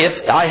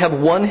 if I have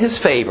won his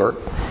favor,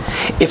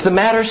 if the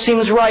matter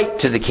seems right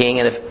to the king,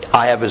 and if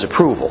I have his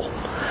approval,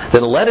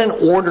 then let an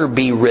order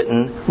be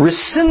written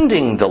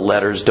rescinding the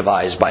letters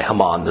devised by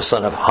Haman, the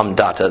son of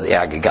Hamdata the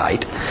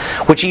Agagite,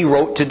 which he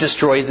wrote to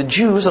destroy the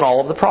Jews in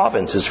all of the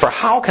provinces. For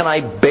how can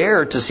I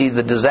bear to see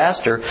the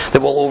disaster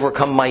that will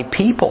overcome my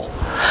people?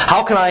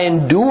 How can I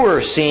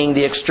endure seeing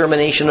the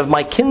extermination of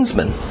my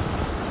kinsmen?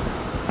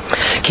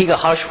 King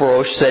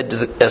Ahasuerus said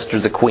to Esther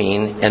the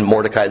queen and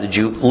Mordecai the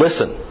Jew,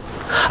 listen,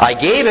 I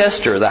gave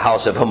Esther the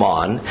house of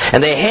Haman,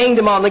 and they hanged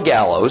him on the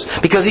gallows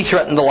because he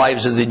threatened the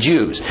lives of the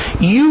Jews.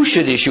 You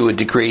should issue a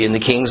decree in the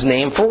king's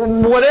name for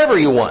whatever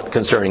you want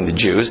concerning the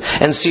Jews,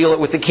 and seal it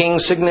with the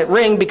king's signet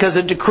ring, because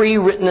a decree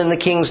written in the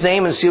king's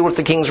name and sealed with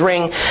the king's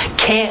ring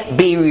can't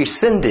be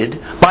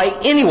rescinded by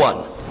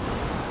anyone.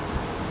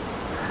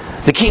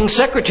 The king's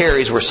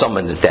secretaries were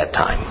summoned at that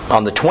time,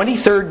 on the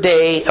 23rd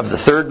day of the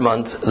third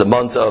month, the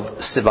month of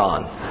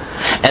Sivan.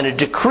 And a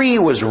decree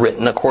was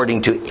written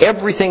according to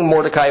everything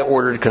Mordecai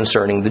ordered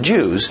concerning the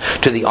Jews,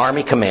 to the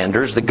army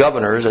commanders, the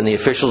governors, and the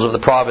officials of the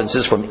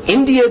provinces from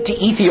India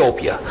to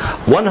Ethiopia,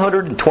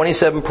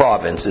 127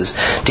 provinces,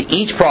 to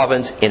each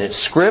province in its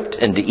script,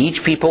 and to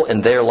each people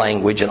in their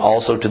language, and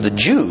also to the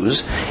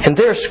Jews in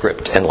their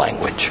script and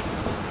language.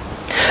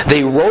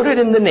 They wrote it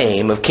in the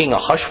name of King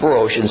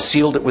Ahasuerus and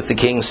sealed it with the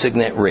king's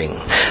signet ring.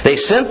 They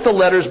sent the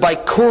letters by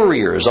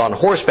couriers on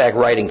horseback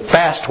riding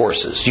fast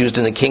horses used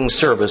in the king's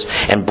service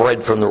and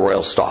bred from the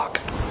royal stock.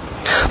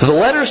 The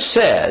letters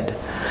said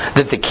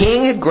that the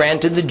king had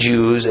granted the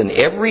Jews in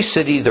every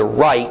city the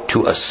right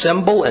to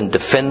assemble and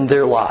defend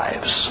their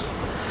lives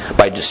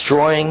by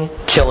destroying,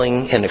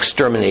 killing, and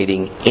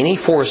exterminating any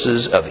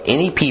forces of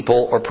any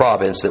people or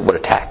province that would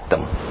attack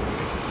them,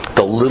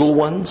 the little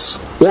ones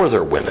or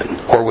their women,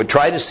 or would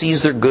try to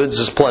seize their goods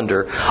as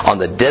plunder on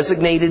the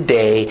designated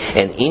day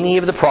in any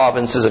of the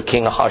provinces of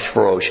King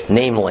Ahasuerus,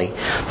 namely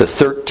the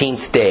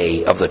 13th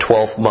day of the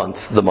 12th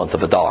month, the month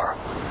of Adar.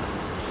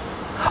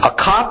 A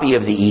copy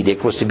of the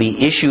edict was to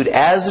be issued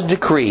as a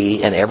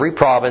decree in every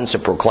province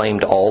and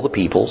proclaimed to all the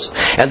peoples,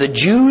 and the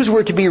Jews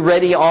were to be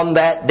ready on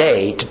that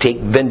day to take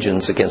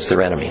vengeance against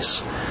their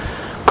enemies.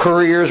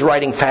 Couriers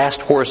riding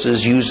fast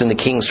horses used in the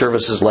king's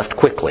services left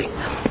quickly,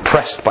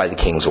 pressed by the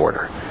king's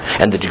order,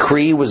 and the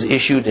decree was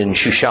issued in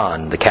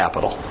Shushan, the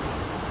capital.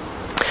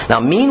 Now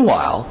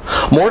meanwhile,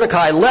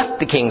 Mordecai left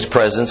the king's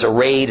presence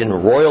arrayed in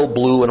royal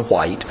blue and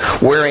white,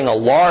 wearing a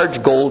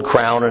large gold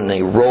crown and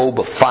a robe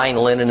of fine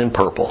linen and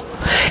purple.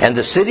 And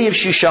the city of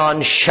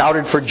Shushan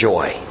shouted for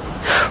joy.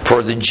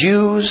 For the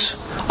Jews,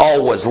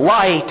 all was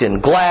light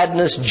and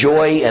gladness,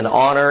 joy and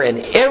honor.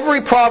 In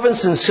every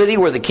province and city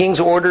where the king's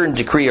order and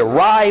decree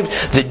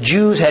arrived, the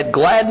Jews had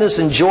gladness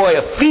and joy,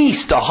 a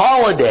feast, a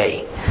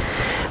holiday.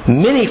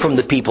 Many from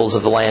the peoples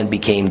of the land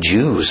became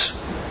Jews,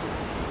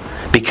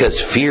 because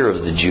fear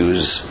of the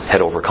Jews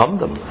had overcome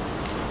them.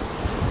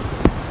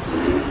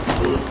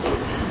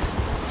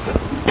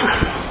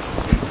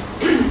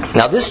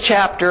 Now this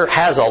chapter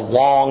has a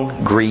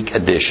long Greek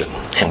addition,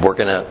 and we're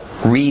going to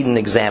read and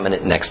examine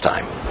it next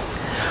time.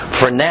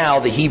 For now,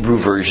 the Hebrew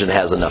version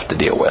has enough to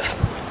deal with.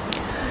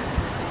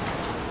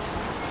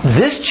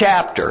 This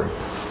chapter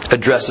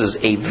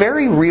addresses a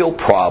very real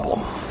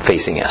problem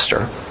facing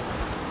Esther.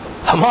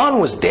 Haman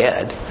was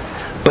dead,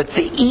 but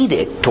the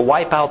edict to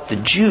wipe out the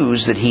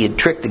Jews that he had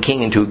tricked the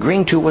king into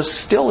agreeing to was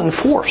still in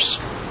force.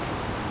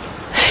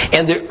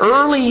 And the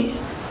early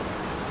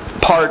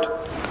part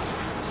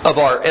of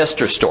our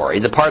Esther story,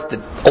 the part that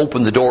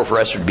opened the door for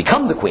Esther to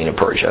become the queen of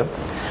Persia,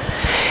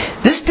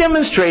 this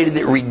demonstrated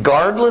that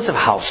regardless of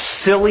how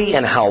silly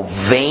and how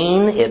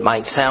vain it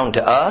might sound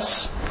to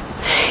us,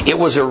 it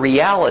was a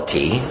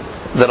reality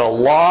that a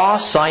law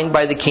signed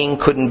by the king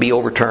couldn't be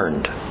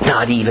overturned,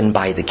 not even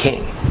by the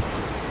king.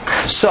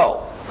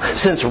 So,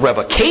 since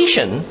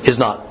revocation is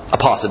not a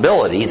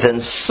possibility,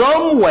 then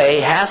some way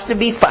has to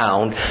be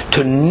found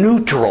to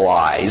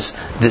neutralize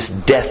this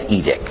death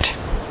edict.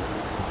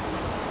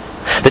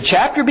 The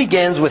chapter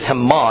begins with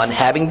Haman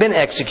having been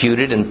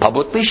executed and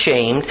publicly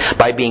shamed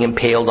by being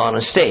impaled on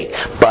a stake.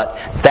 But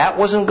that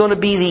wasn't going to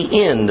be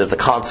the end of the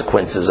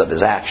consequences of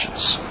his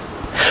actions.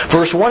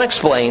 Verse 1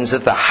 explains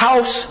that the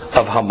house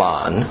of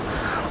Haman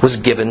was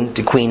given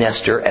to Queen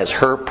Esther as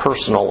her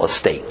personal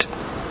estate.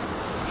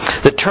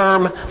 The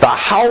term, the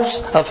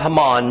house of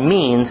Haman,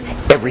 means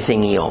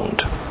everything he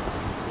owned.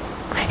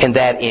 And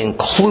that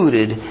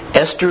included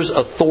Esther's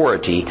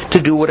authority to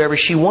do whatever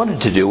she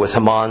wanted to do with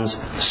Haman's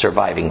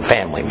surviving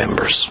family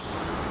members.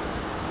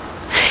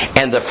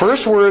 And the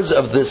first words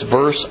of this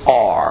verse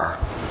are,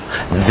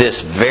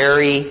 this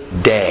very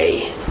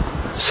day.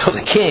 So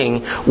the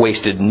king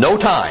wasted no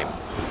time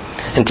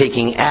in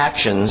taking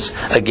actions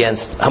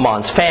against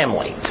Haman's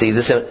family. See,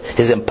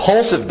 his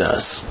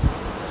impulsiveness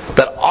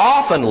that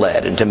often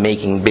led into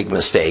making big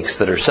mistakes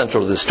that are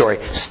central to the story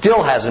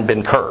still hasn't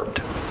been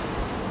curbed.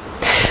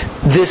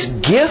 This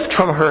gift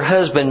from her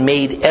husband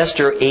made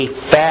Esther a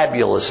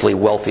fabulously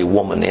wealthy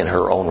woman in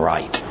her own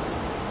right.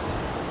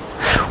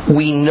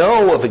 We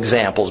know of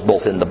examples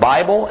both in the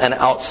Bible and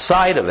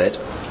outside of it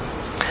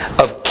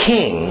of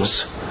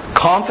kings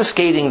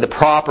confiscating the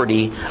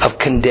property of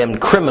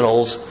condemned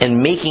criminals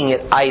and making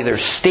it either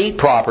state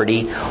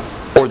property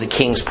or the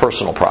king's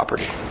personal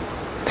property.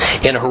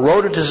 In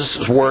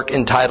Herodotus' work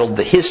entitled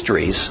The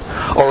Histories,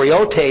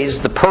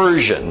 Oreotes the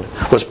Persian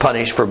was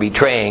punished for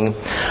betraying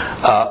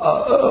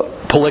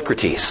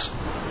Polycrates.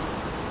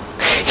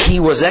 He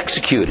was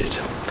executed,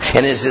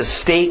 and his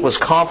estate was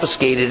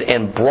confiscated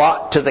and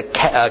brought to the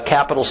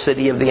capital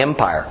city of the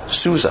empire,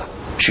 Susa,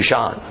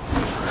 Shushan.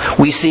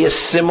 We see a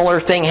similar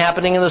thing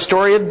happening in the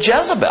story of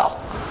Jezebel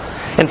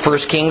in 1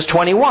 Kings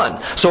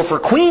 21. So for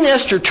Queen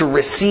Esther to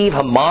receive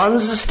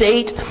Haman's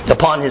estate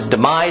upon his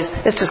demise,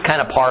 it's just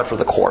kind of par for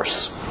the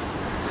course.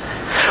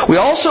 We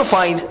also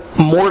find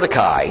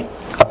Mordecai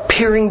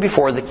appearing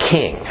before the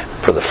king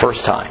for the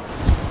first time.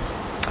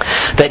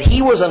 That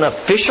he was an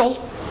official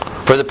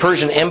For the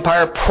Persian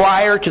Empire,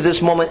 prior to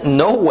this moment,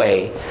 no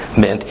way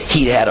meant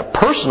he'd had a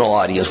personal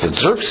audience with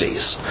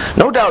Xerxes.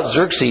 No doubt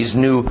Xerxes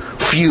knew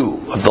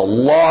few of the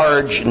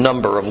large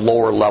number of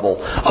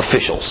lower-level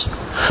officials.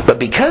 But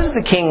because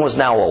the king was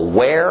now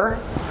aware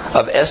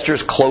of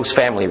Esther's close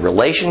family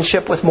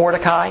relationship with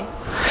Mordecai,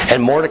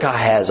 and Mordecai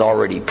has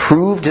already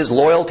proved his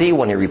loyalty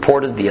when he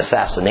reported the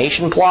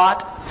assassination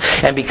plot,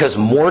 and because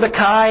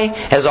Mordecai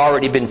has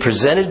already been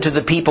presented to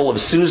the people of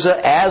Susa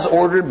as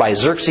ordered by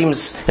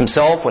Xerxes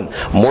himself when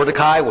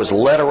Mordecai was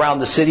led around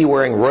the city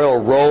wearing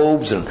royal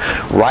robes and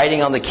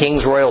riding on the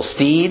king's royal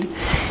steed,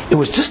 it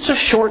was just a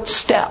short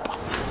step,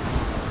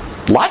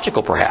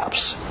 logical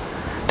perhaps,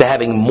 to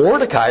having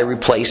Mordecai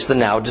replace the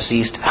now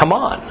deceased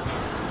Haman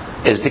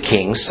as the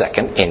king's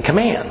second in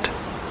command.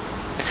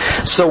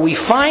 So we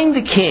find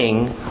the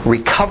king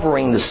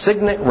recovering the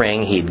signet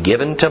ring he had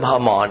given to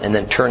Haman and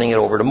then turning it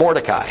over to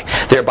Mordecai,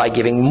 thereby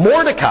giving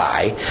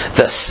Mordecai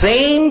the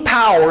same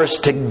powers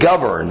to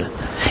govern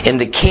in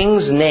the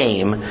king's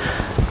name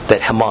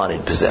that Haman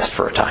had possessed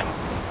for a time.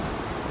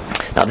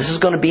 Now this is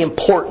going to be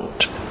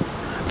important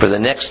for the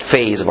next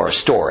phase of our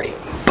story,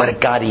 but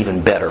it got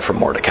even better for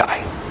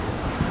Mordecai.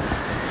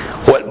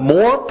 What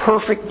more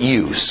perfect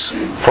use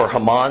for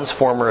Haman's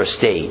former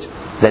estate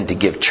than to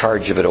give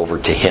charge of it over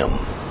to him?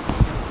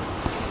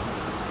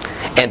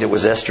 And it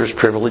was Esther's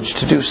privilege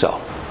to do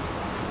so.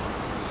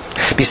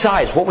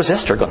 Besides, what was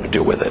Esther going to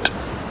do with it?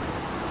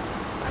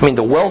 I mean,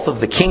 the wealth of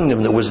the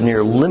kingdom that was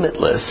near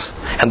limitless,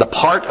 and the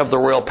part of the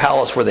royal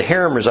palace where the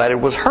harem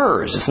resided was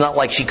hers. It's not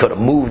like she could have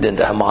moved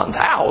into Haman's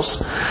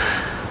house.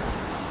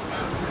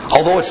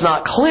 Although it's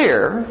not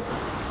clear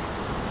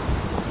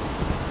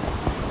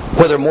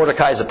whether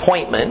Mordecai's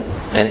appointment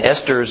and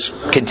Esther's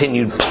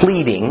continued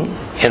pleading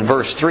in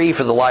verse 3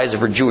 for the lives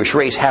of her Jewish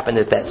race happened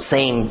at that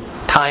same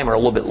time or a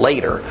little bit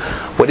later.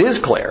 What is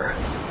clear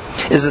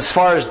is, as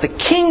far as the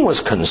king was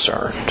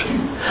concerned,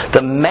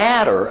 the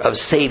matter of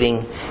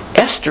saving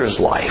Esther's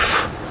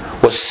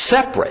life was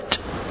separate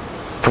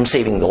from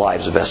saving the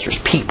lives of Esther's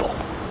people.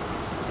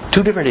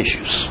 Two different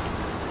issues.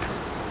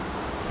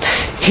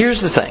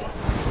 Here's the thing.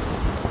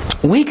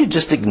 We could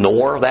just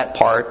ignore that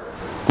part.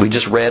 We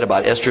just read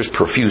about Esther's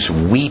profuse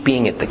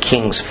weeping at the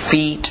king's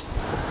feet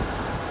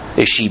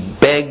as she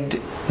begged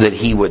that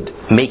he would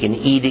make an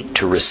edict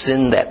to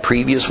rescind that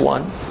previous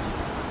one.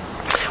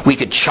 We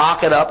could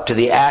chalk it up to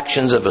the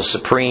actions of a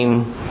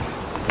supreme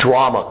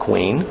drama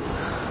queen,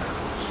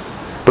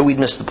 but we'd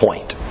miss the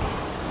point.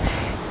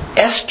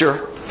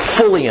 Esther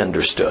fully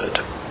understood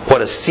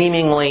what a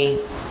seemingly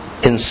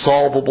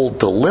insolvable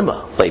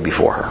dilemma lay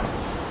before her.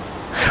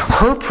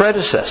 Her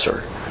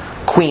predecessor,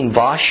 Queen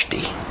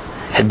Vashti,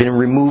 had been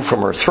removed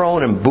from her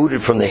throne and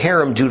booted from the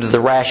harem due to the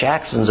rash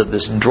actions of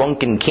this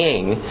drunken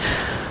king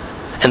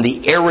and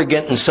the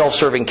arrogant and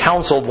self-serving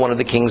counsel of one of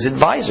the king's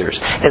advisors.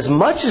 As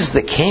much as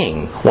the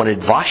king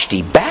wanted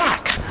Vashti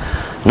back,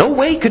 no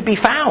way could be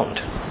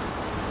found.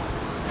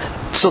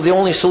 So the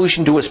only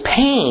solution to his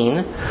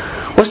pain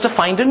was to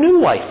find a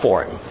new wife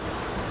for him,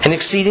 an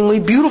exceedingly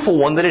beautiful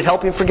one that had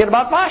helped him forget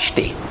about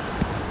Vashti.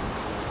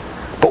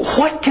 But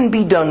what can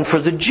be done for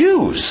the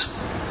Jews?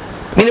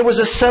 I mean, it was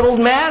a settled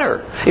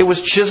matter. It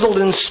was chiseled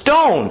in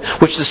stone,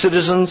 which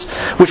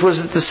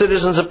was that the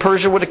citizens of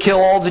Persia were to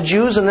kill all the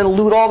Jews and then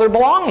loot all their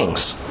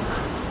belongings.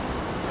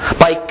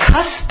 By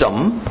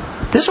custom,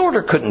 this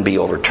order couldn't be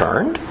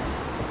overturned.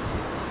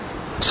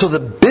 So the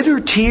bitter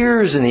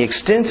tears and the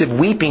extensive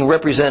weeping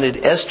represented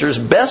Esther's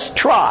best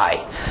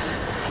try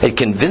at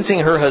convincing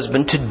her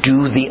husband to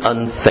do the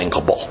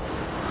unthinkable,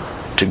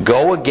 to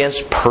go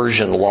against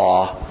Persian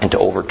law and to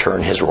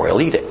overturn his royal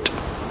edict.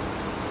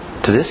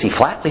 To this he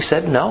flatly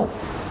said no.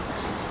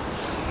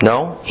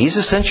 No, he's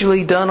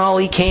essentially done all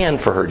he can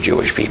for her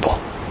Jewish people.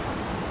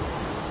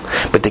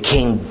 But the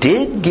king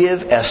did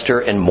give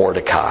Esther and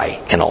Mordecai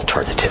an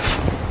alternative.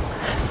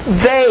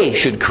 They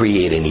should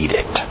create an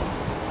edict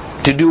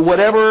to do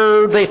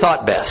whatever they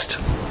thought best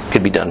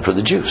could be done for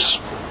the Jews.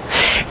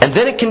 And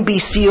then it can be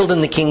sealed in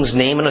the king's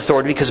name and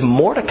authority because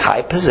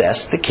Mordecai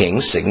possessed the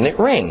king's signet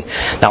ring.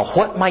 Now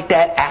what might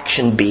that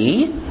action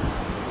be?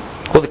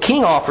 Well, the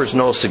king offers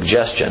no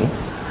suggestion.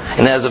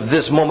 And as of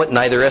this moment,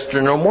 neither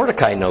Esther nor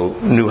Mordecai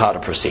knew how to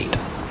proceed.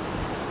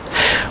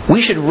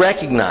 We should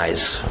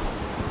recognize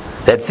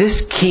that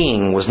this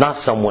king was not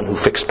someone who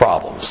fixed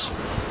problems.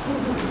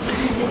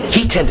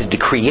 He tended to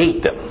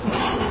create them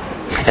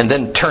and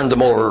then turn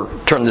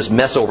this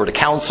mess over to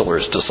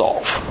counselors to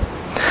solve.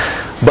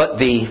 But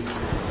the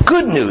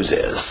good news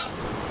is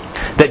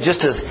that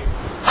just as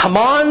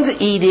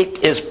Haman's edict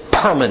is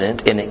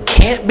permanent and it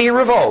can't be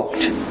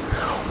revoked,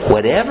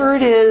 whatever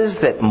it is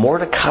that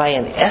Mordecai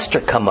and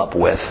Esther come up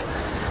with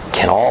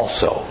can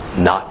also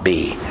not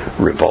be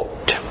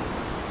revoked.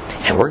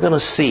 And we're going to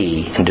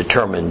see and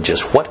determine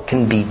just what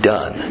can be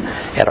done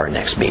at our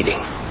next meeting.